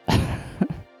specifics.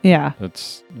 Yeah.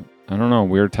 It's, I don't know,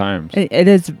 weird times. It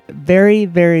is very,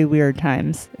 very weird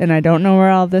times. And I don't know where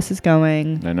all this is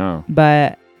going. I know.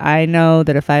 But I know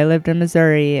that if I lived in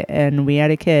Missouri and we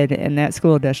had a kid in that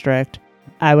school district,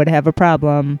 I would have a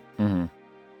problem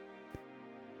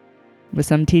with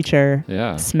some teacher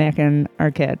smacking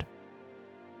our kid.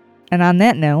 And on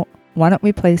that note, why don't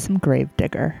we play some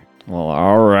Gravedigger? Well,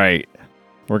 all right.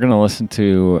 We're going to listen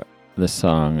to the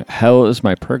song Hell is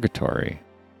My Purgatory.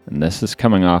 And this is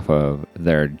coming off of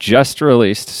their just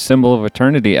released Symbol of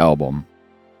Eternity album.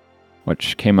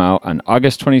 which came out on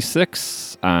August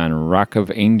 26th on Rock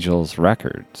of Angels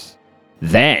Records.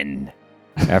 Then,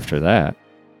 after that,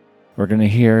 we're going to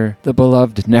hear the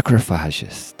beloved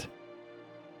Necrophagist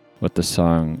with the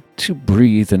song To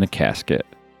Breathe in a Casket.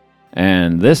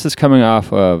 And this is coming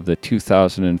off of the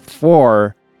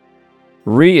 2004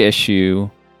 reissue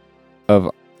of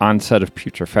Onset of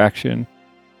Putrefaction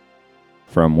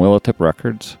from Willowtip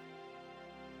Records.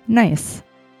 Nice.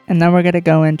 And then we're going to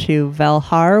go into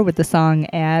Velhar with the song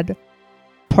Ad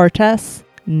Portas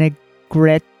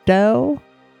Negredo.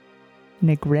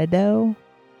 Negredo?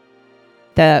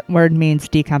 That word means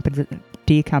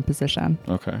decomposition.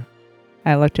 Okay.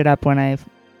 I looked it up when I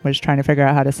was trying to figure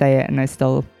out how to say it, and I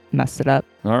still messed it up.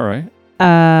 All right.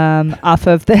 Off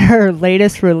of their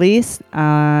latest release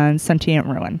on Sentient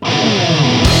Ruin.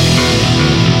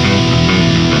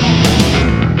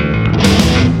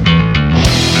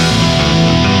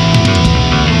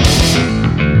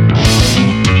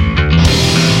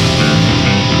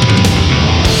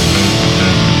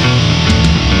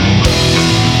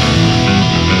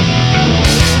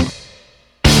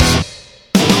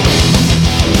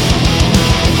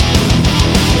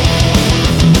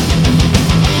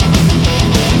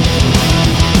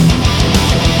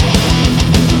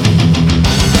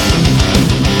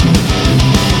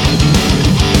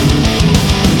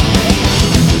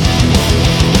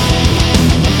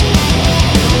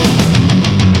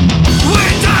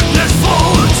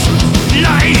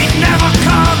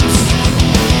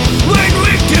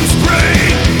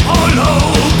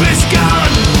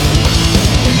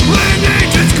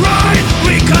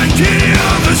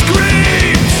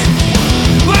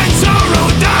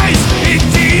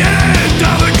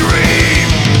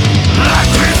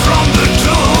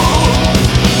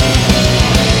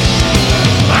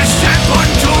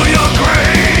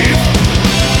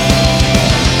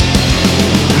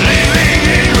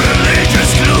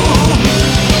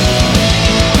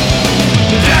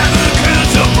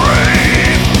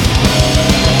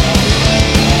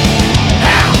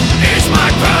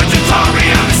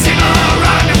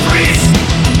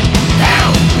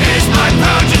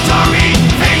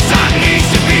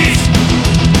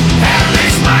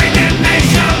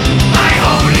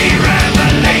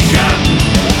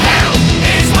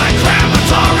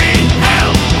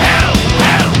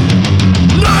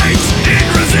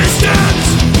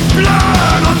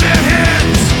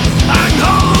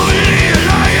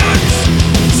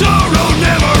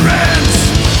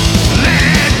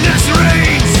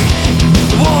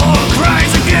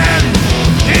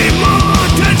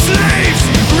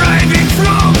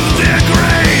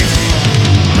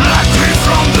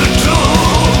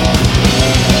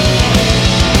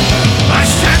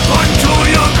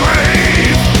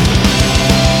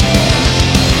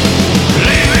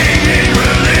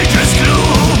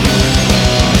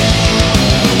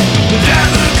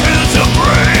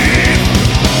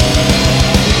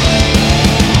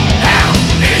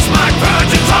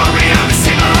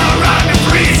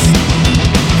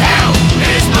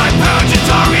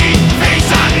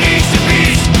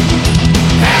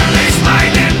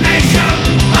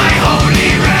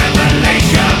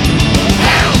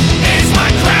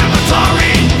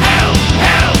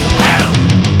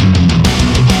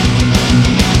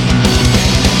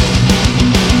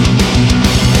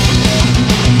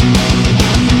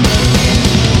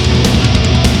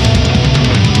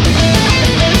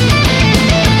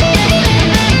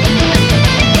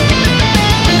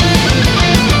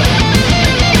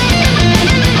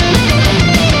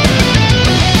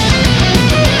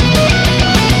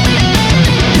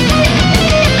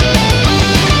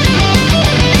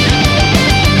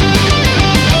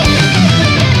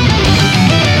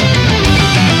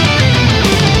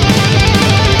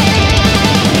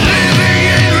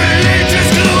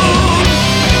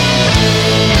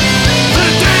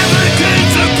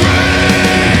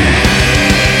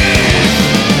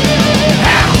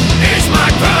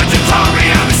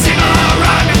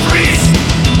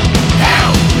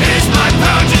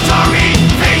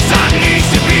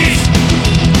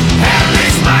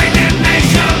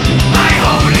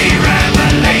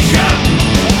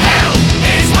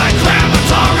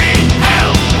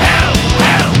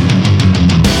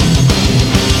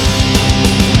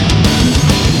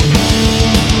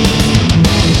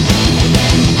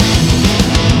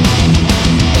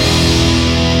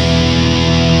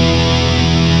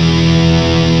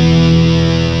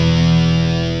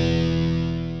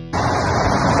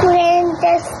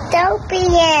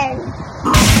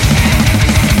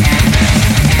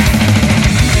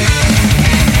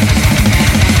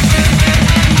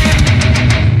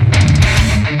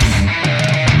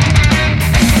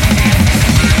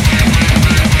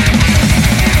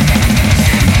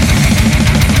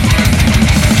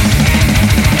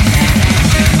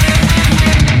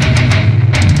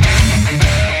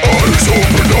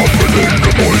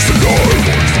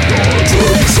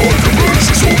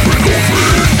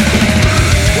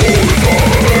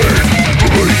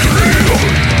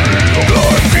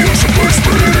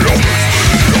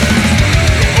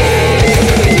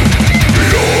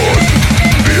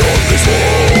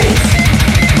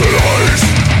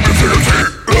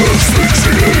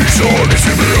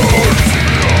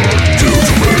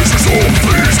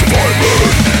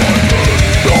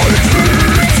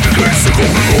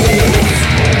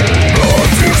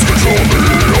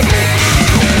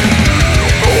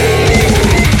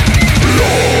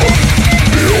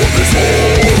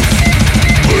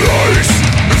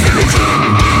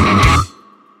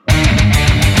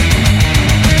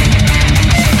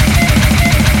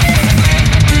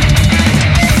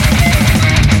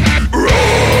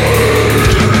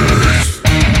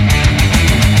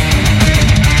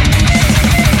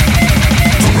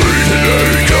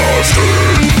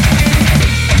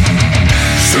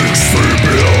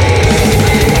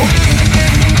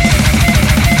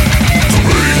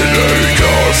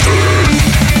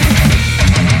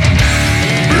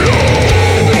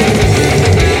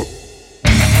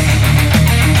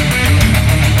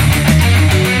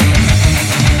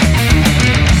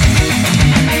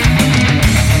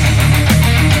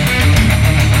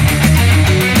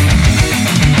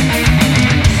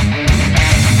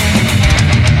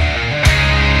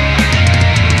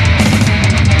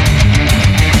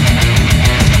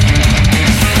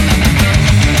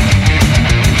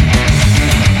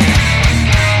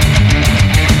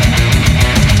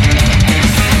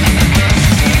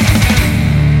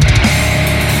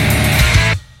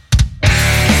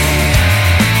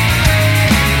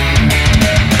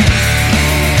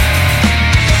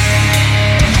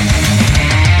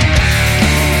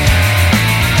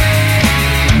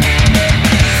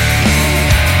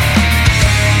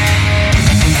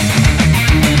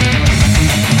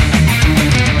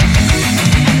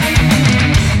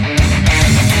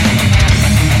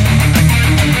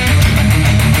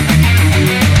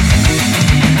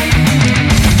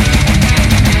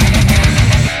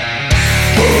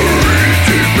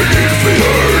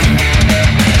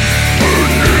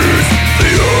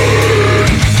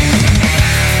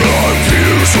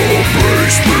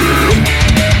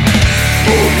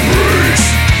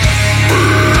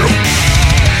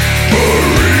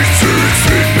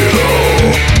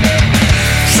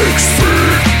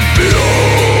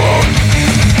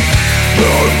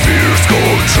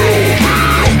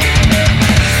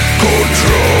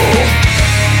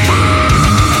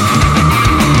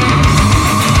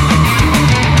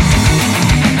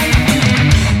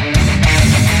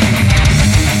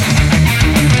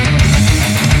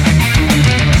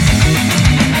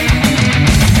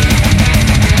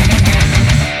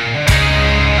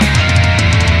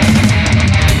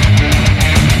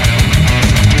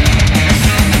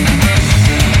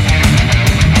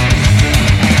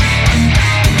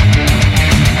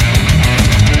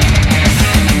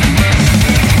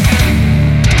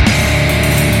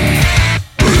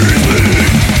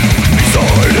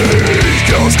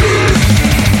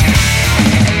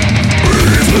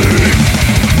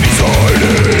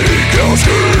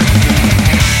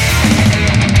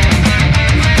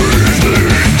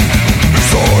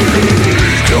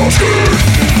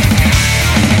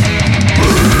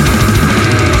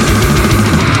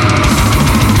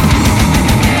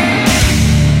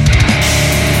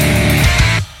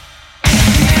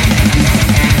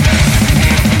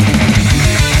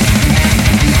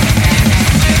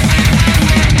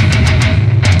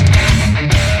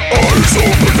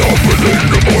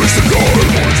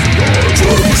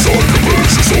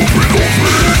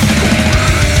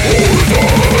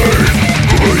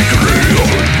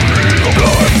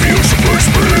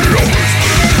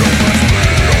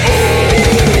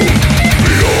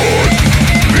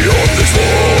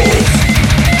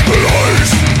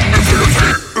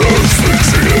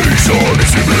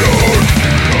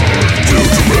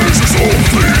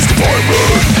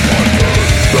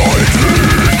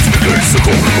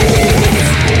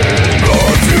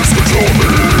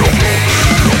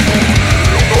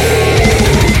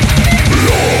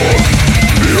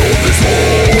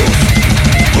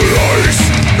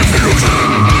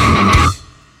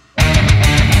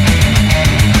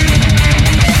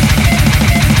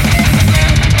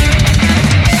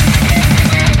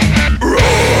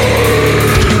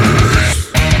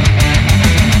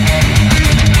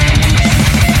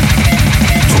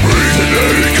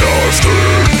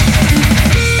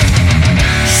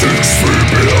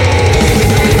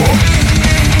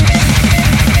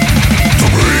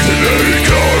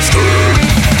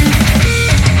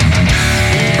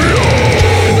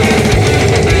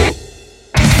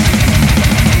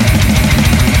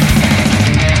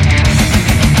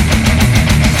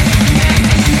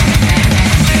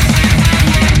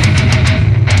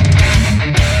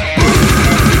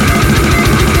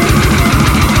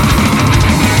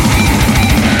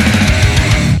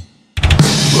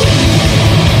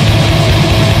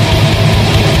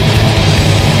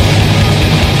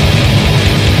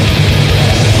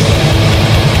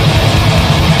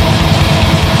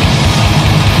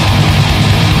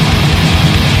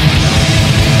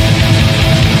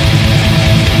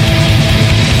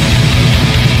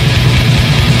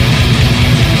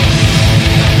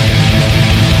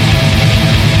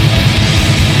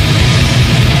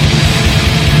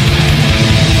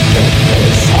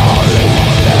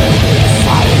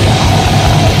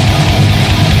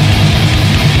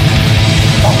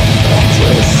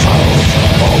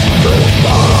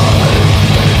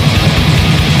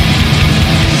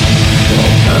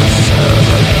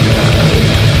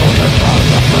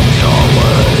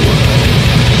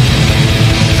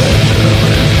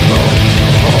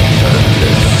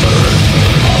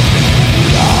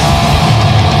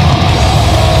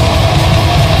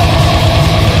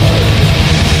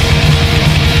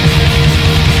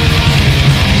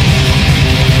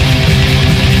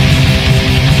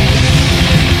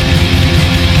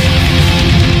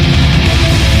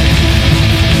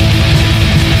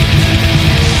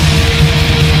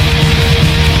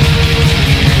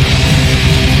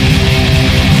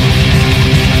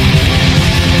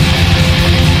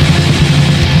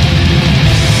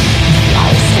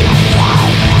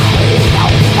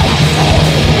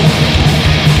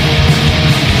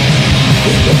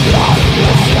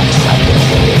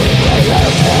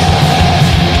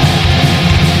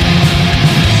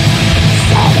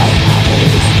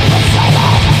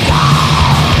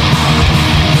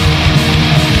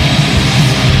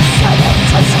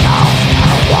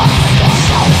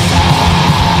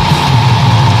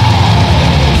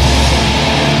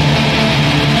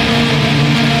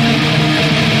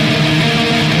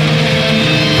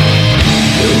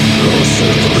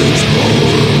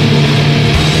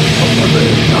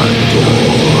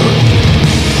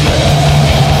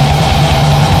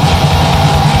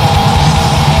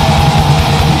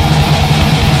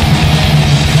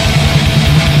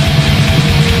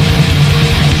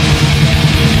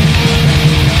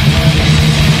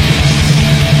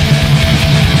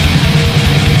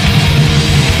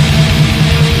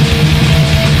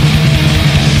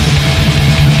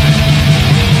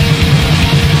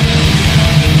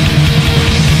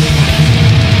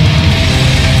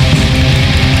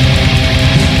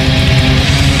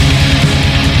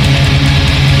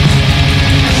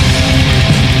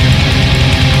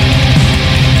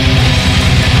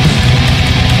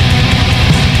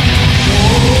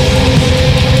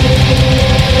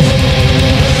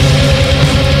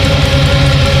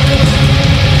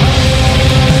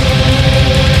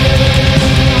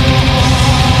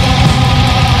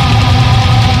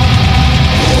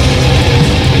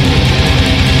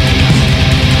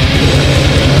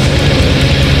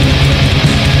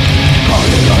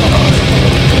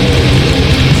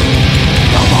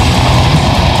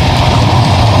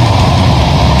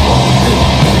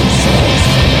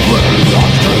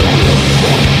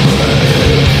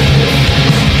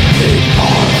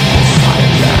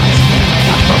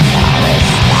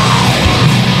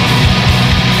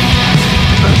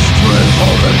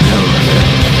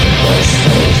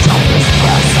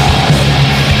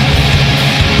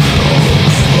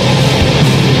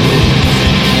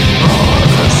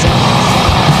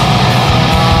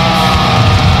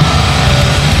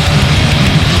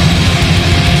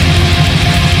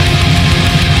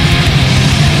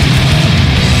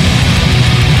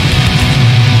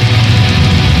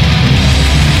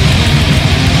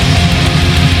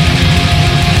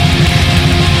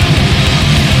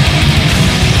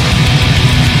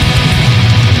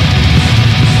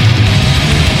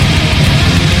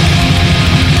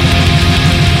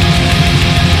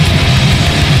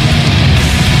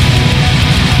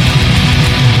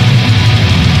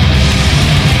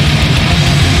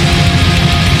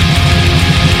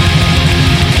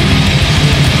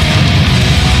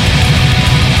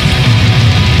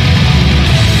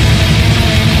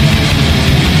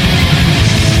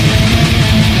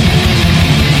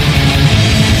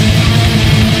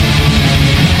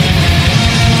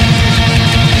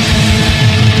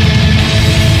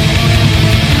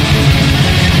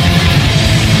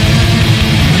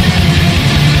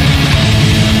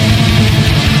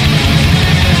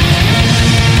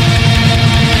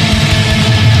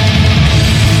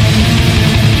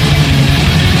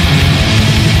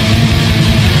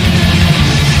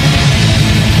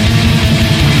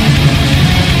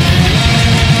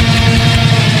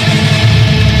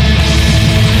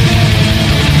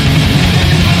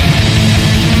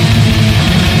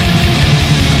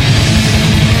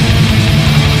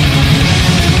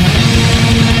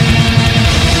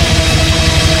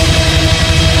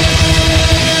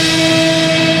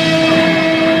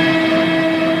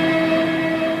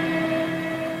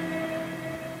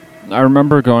 I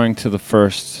remember going to the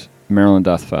first Maryland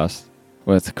Death Fest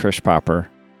with Chris Popper,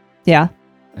 Yeah.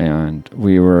 and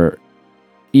we were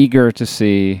eager to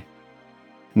see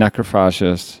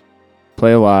Necrophagists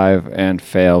play live and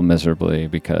fail miserably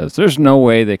because there's no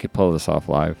way they could pull this off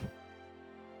live.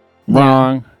 Yeah.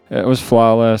 Wrong. It was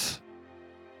flawless.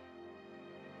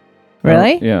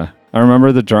 Really? Yeah. I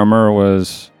remember the drummer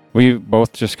we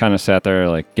both just kind of sat there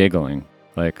like giggling.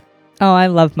 Like, Oh, I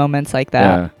love moments like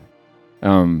that.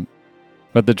 yeah.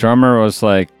 But the drummer was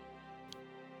like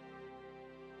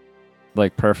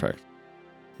perfect.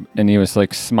 And he was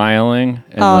like smiling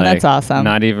and Oh, like that's awesome.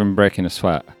 not even breaking a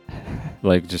sweat.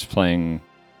 Like just playing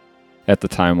at the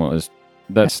time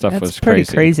that stuff That's was pretty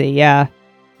crazy. Yeah.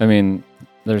 I mean,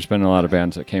 there's been a lot of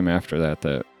bands that came after that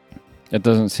it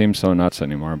doesn't seem so nuts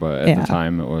anymore, but at the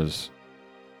time it was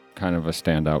kind of a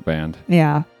standout band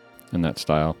Yeah. in that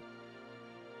style.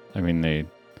 I mean, they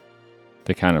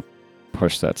kind of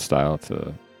pushed that style to The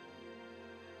You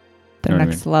know what I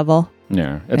next level.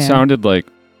 yeah. It Yeah. sounded like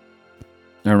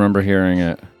I remember hearing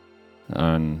it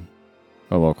on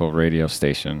a local radio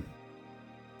station.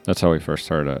 That's how we first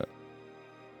heard it.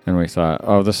 And we thought,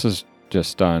 oh, this is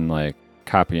just done like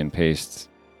copy and paste,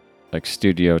 like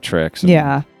studio tricks. And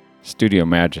Yeah. studio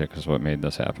magic is what made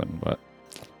this happen. But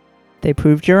They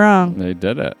proved you wrong. they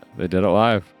did it. They did it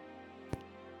live.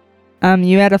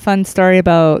 You had a fun story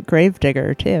about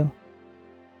Gravedigger too.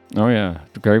 Oh, yeah.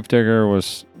 The Gravedigger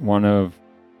was one of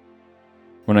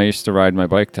when I used to ride my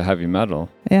bike to heavy metal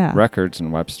Yeah. records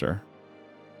in Webster.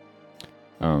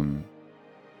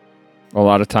 A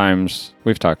lot of times,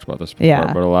 we've talked about this before,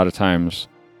 Yeah. but a lot of times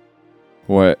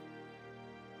what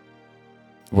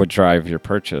would drive your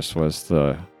purchase was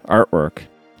the artwork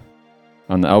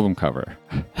on the album cover.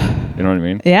 You know what I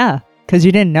mean? Yeah. Because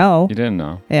you didn't know. You didn't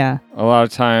know. Yeah. A lot of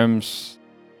times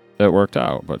it worked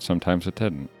out, but sometimes it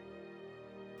didn't.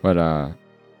 But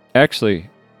actually,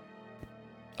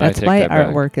 I That's take why that back.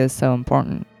 artwork is so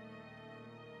important.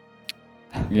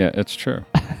 Yeah, it's true.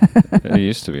 It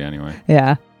used to be anyway.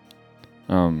 Yeah.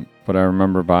 But I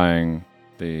remember buying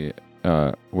the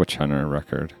Witch Hunter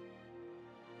record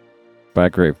by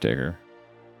Gravedigger.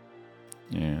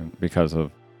 And because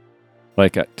of,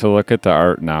 like, to look at the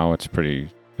art now,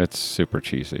 it's super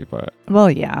cheesy, but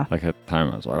Well, yeah. like at the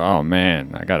time I was like, oh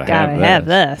man, I gotta Gotta have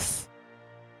this.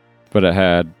 But it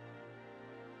had,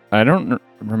 I don't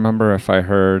remember if I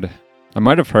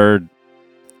might have heard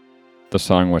the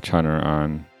song Witch Hunter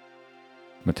on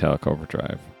Metallic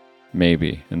Overdrive.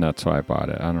 Maybe, and that's why I bought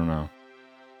it. I don't know.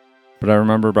 But I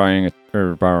remember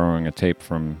borrowing a tape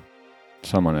from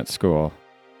someone at school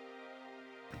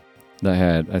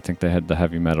I think they had the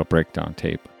heavy metal breakdown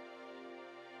tape.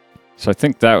 So I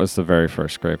think that was the very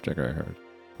first Gravedigger I heard,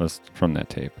 was from that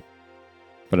tape.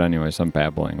 But anyways, I'm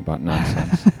babbling about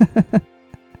nonsense.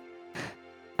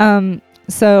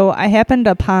 So I happened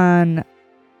upon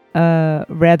a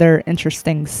rather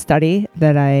interesting study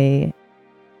that I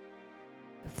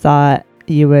thought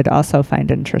you would also find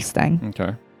interesting.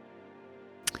 Okay.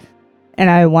 And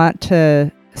I want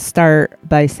to start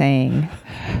by saying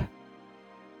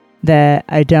that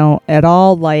I don't at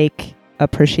all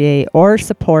appreciate or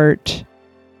support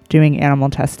doing animal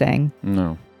testing.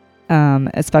 No.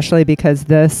 Especially because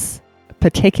this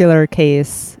particular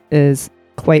case is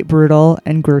quite brutal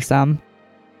and gruesome.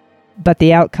 But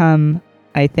the outcome,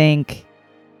 I think,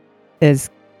 is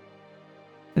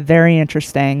very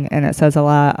interesting, and it says a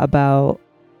lot about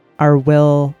our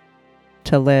will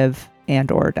to live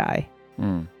and or die.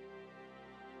 Mm.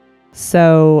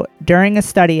 So during a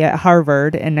study at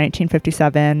Harvard in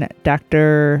 1957,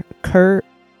 Dr. Kurt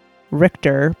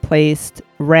Richter placed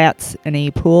rats in a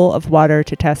pool of water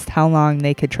to test how long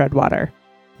they could tread water.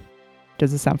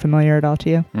 Does it sound familiar at all to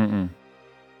you? Mm-mm.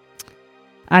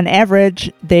 On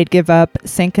average, they'd give up,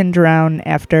 sink, and drown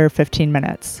after 15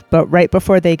 minutes. But right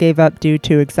before they gave up due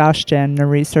to exhaustion, the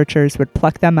researchers would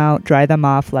pluck them out, dry them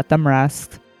off, let them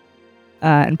rest,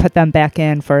 and put them back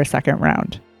in for a second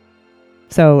round.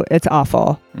 So it's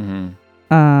awful.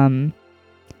 Mm-hmm.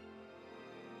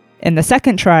 In the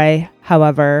second try,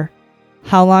 however,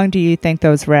 how long do you think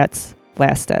those rats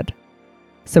lasted?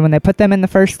 So when they put them in the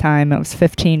first time, it was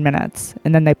 15 minutes.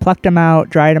 And then they plucked them out,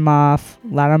 dried them off,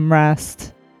 let them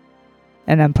rest,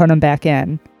 and then put them back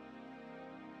in.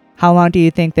 How long do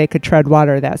you think they could tread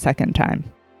water that second time?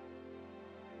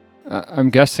 I'm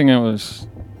guessing it was,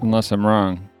 unless I'm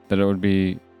wrong, that it would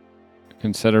be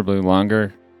considerably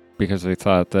longer because they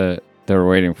thought that they were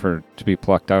waiting to be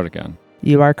plucked out again.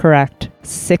 You are correct.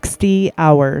 60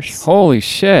 hours. Holy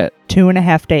shit.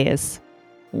 2.5 days.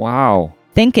 Wow.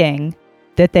 Thinking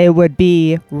that they would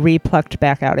be replucked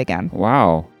back out again.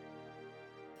 Wow.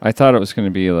 I thought it was going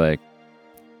to be like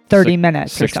 30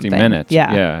 minutes or 60 something. minutes.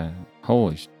 Yeah. Yeah.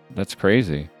 Holy, that's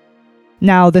crazy.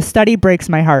 Now, the study breaks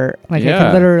my heart. Like, I Yeah.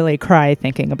 could literally cry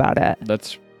thinking about it.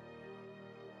 That's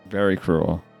very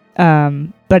cruel.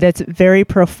 But it's very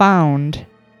profound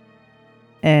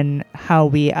in how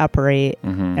we operate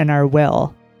Mm-hmm. in our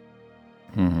will.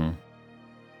 Mm-hmm.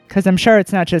 Because I'm sure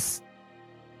it's not just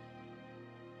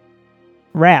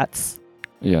rats,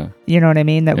 Yeah. you know what I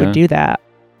mean, that Yeah. would do that.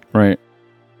 Right.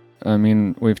 I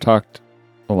mean, we've talked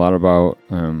a lot about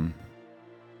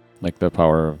like the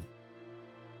power of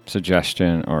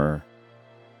suggestion or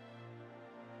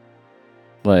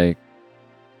like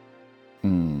I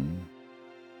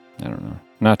don't know.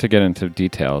 Not to get into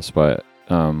details, but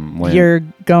when You're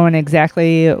going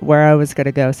exactly where I was going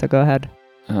to go, so go ahead.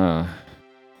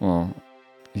 well,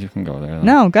 you can go there. Then.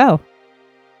 No, go.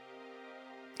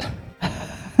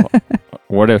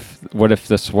 What if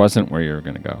this wasn't where you were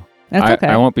going to go? That's okay.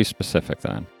 I won't be specific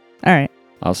then. All right.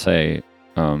 I'll say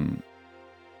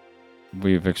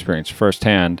we've experienced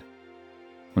firsthand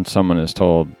when someone is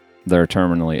told they're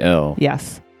terminally ill.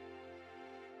 Yes.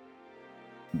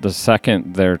 The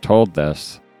second they're told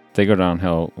this, they go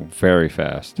downhill very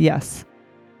fast. Yes.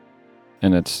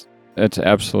 And it's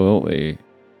absolutely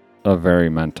a very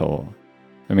mental.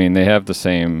 I mean, they have the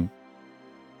same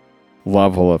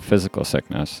level of physical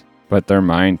sickness, but their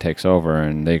mind takes over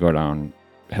and they go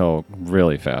downhill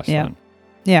really fast. Yeah. Then.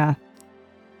 Yeah.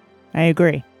 I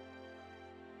agree.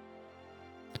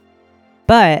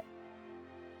 But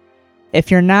if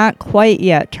you're not quite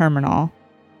yet terminal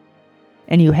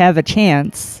and you have a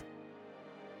chance,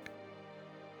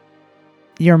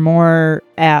 you're more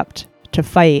apt to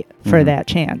fight for Mhm. that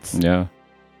chance. Yeah.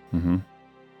 Mm-hmm.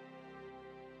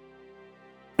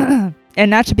 And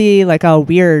not to be like all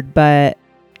weird, but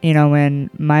you know, when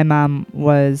my mom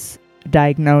was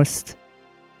diagnosed,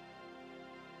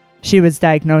 she was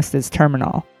diagnosed as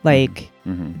terminal. Like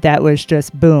Mm-hmm. that was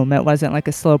just boom. It wasn't like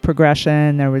a slow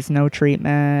progression. There was no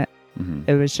treatment. Mm-hmm.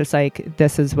 It was just like,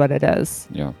 this is what it is.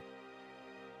 Yeah.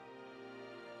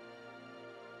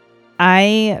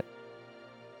 I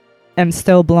am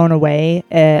still blown away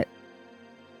at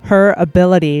her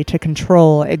ability to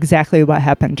control exactly what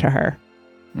happened to her.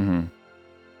 Mm-hmm.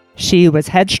 She was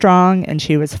headstrong and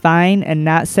she was fine and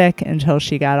not sick until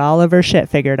she got all of her shit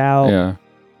figured out. Yeah.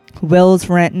 Wills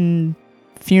written,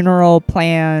 funeral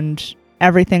planned,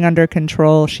 everything under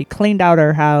control. She cleaned out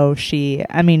her house. She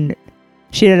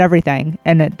did everything.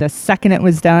 And the second it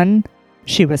was done,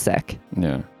 she was sick.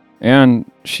 Yeah. And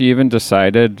she even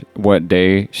decided what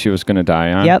day she was going to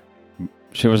die on. Yep.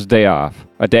 She was a day off.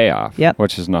 Yep.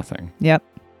 Which is nothing. Yep.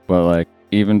 But like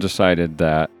even decided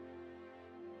that,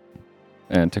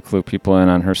 and to clue people in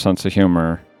on her sense of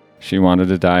humor, she wanted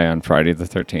to die on Friday the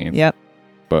 13th. Yep.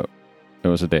 But it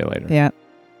was a day later. Yep.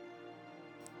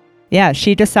 Yeah,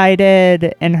 she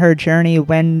decided in her journey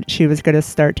when she was going to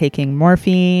start taking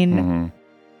morphine, Mm-hmm.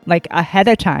 like ahead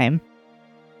of time.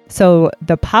 So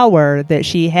the power that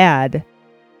she had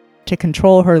to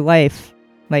control her life,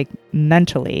 like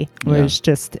mentally, was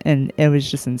just insane.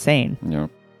 Yep.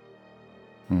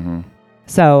 Mm-hmm.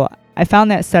 So I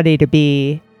found that study to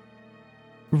be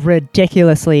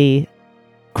ridiculously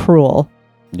cruel,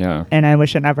 Yeah. and I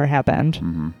wish it never happened.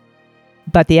 Mm-hmm.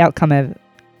 But the outcome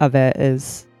of it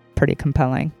is pretty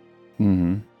compelling.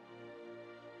 Mm-hmm.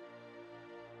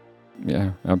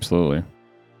 Yeah, absolutely.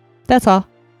 That's all.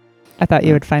 I thought you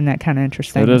Yeah. would find that kind of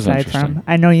interesting. It is aside interesting. from,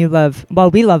 I know you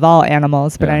we love all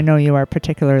animals, but Yeah. I know you are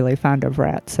particularly fond of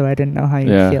rats, so I didn't know how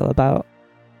you Yeah. feel about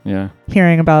Yeah.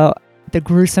 hearing about the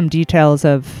gruesome details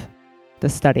of the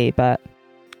study, but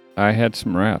I had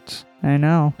some rats, I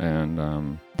know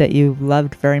and that you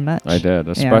loved very much. I did,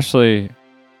 especially.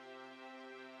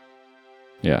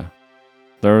 Yeah.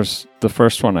 There was the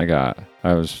first one I got.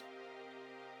 I was.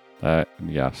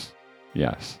 Yes.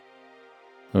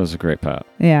 It was a great pet.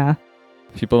 Yeah.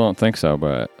 People don't think so,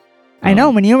 but I know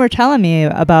when you were telling me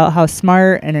about how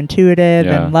smart and intuitive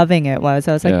Yeah. and loving it was,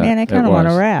 I was like, Yeah, man, I it kind of want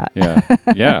a was. rat. Yeah.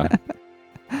 Yeah.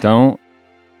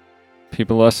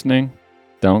 People listening,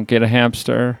 don't get a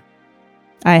hamster.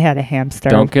 I had a hamster.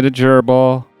 Don't get a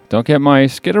gerbil. Don't get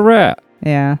mice. Get a rat.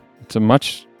 Yeah.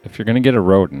 If you're going to get a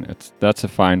rodent, that's a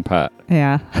fine pet.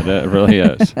 Yeah. It really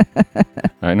is.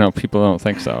 I know people don't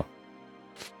think so.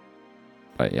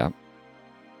 But yeah.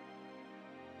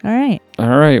 All right. All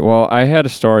right. Well, I had a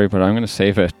story, but I'm going to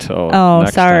save it till Oh,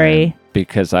 next sorry. time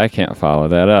because I can't follow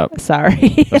that up,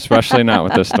 Sorry. especially not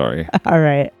with this story. All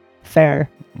right. Fair.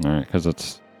 All right, because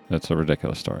it's a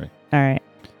ridiculous story. All right.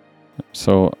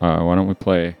 So why don't we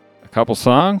play a couple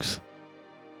songs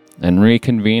and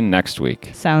reconvene next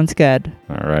week? Sounds good.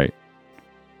 All right.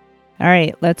 All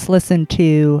right, let's listen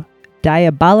to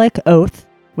Diabolic Oath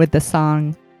with the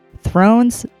song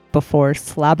Thrones Before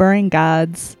Slobbering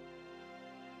Gods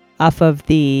off of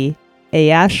the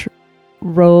Ayash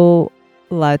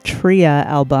Rolatria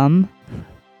album.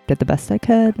 Did the best I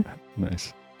could.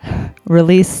 Nice.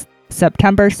 Released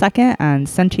September 2nd on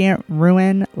Sentient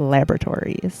Ruin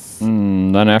Laboratories.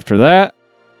 Then after that,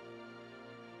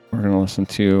 we're going to listen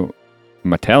to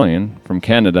Metallion from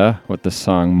Canada with the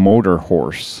song Motor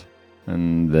Horse.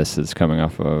 And this is coming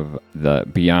off of the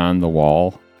Beyond the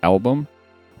Wall album,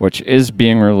 which is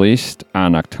being released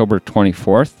on October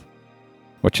 24th,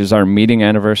 which is our meeting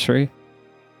anniversary.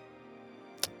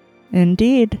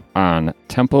 Indeed. On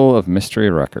Temple of Mystery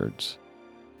Records.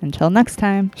 Until next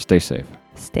time, Stay safe.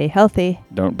 stay healthy.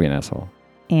 Don't be an asshole.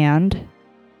 And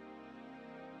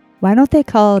why don't they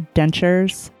call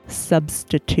dentures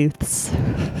substitutes?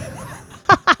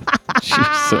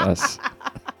 Jesus.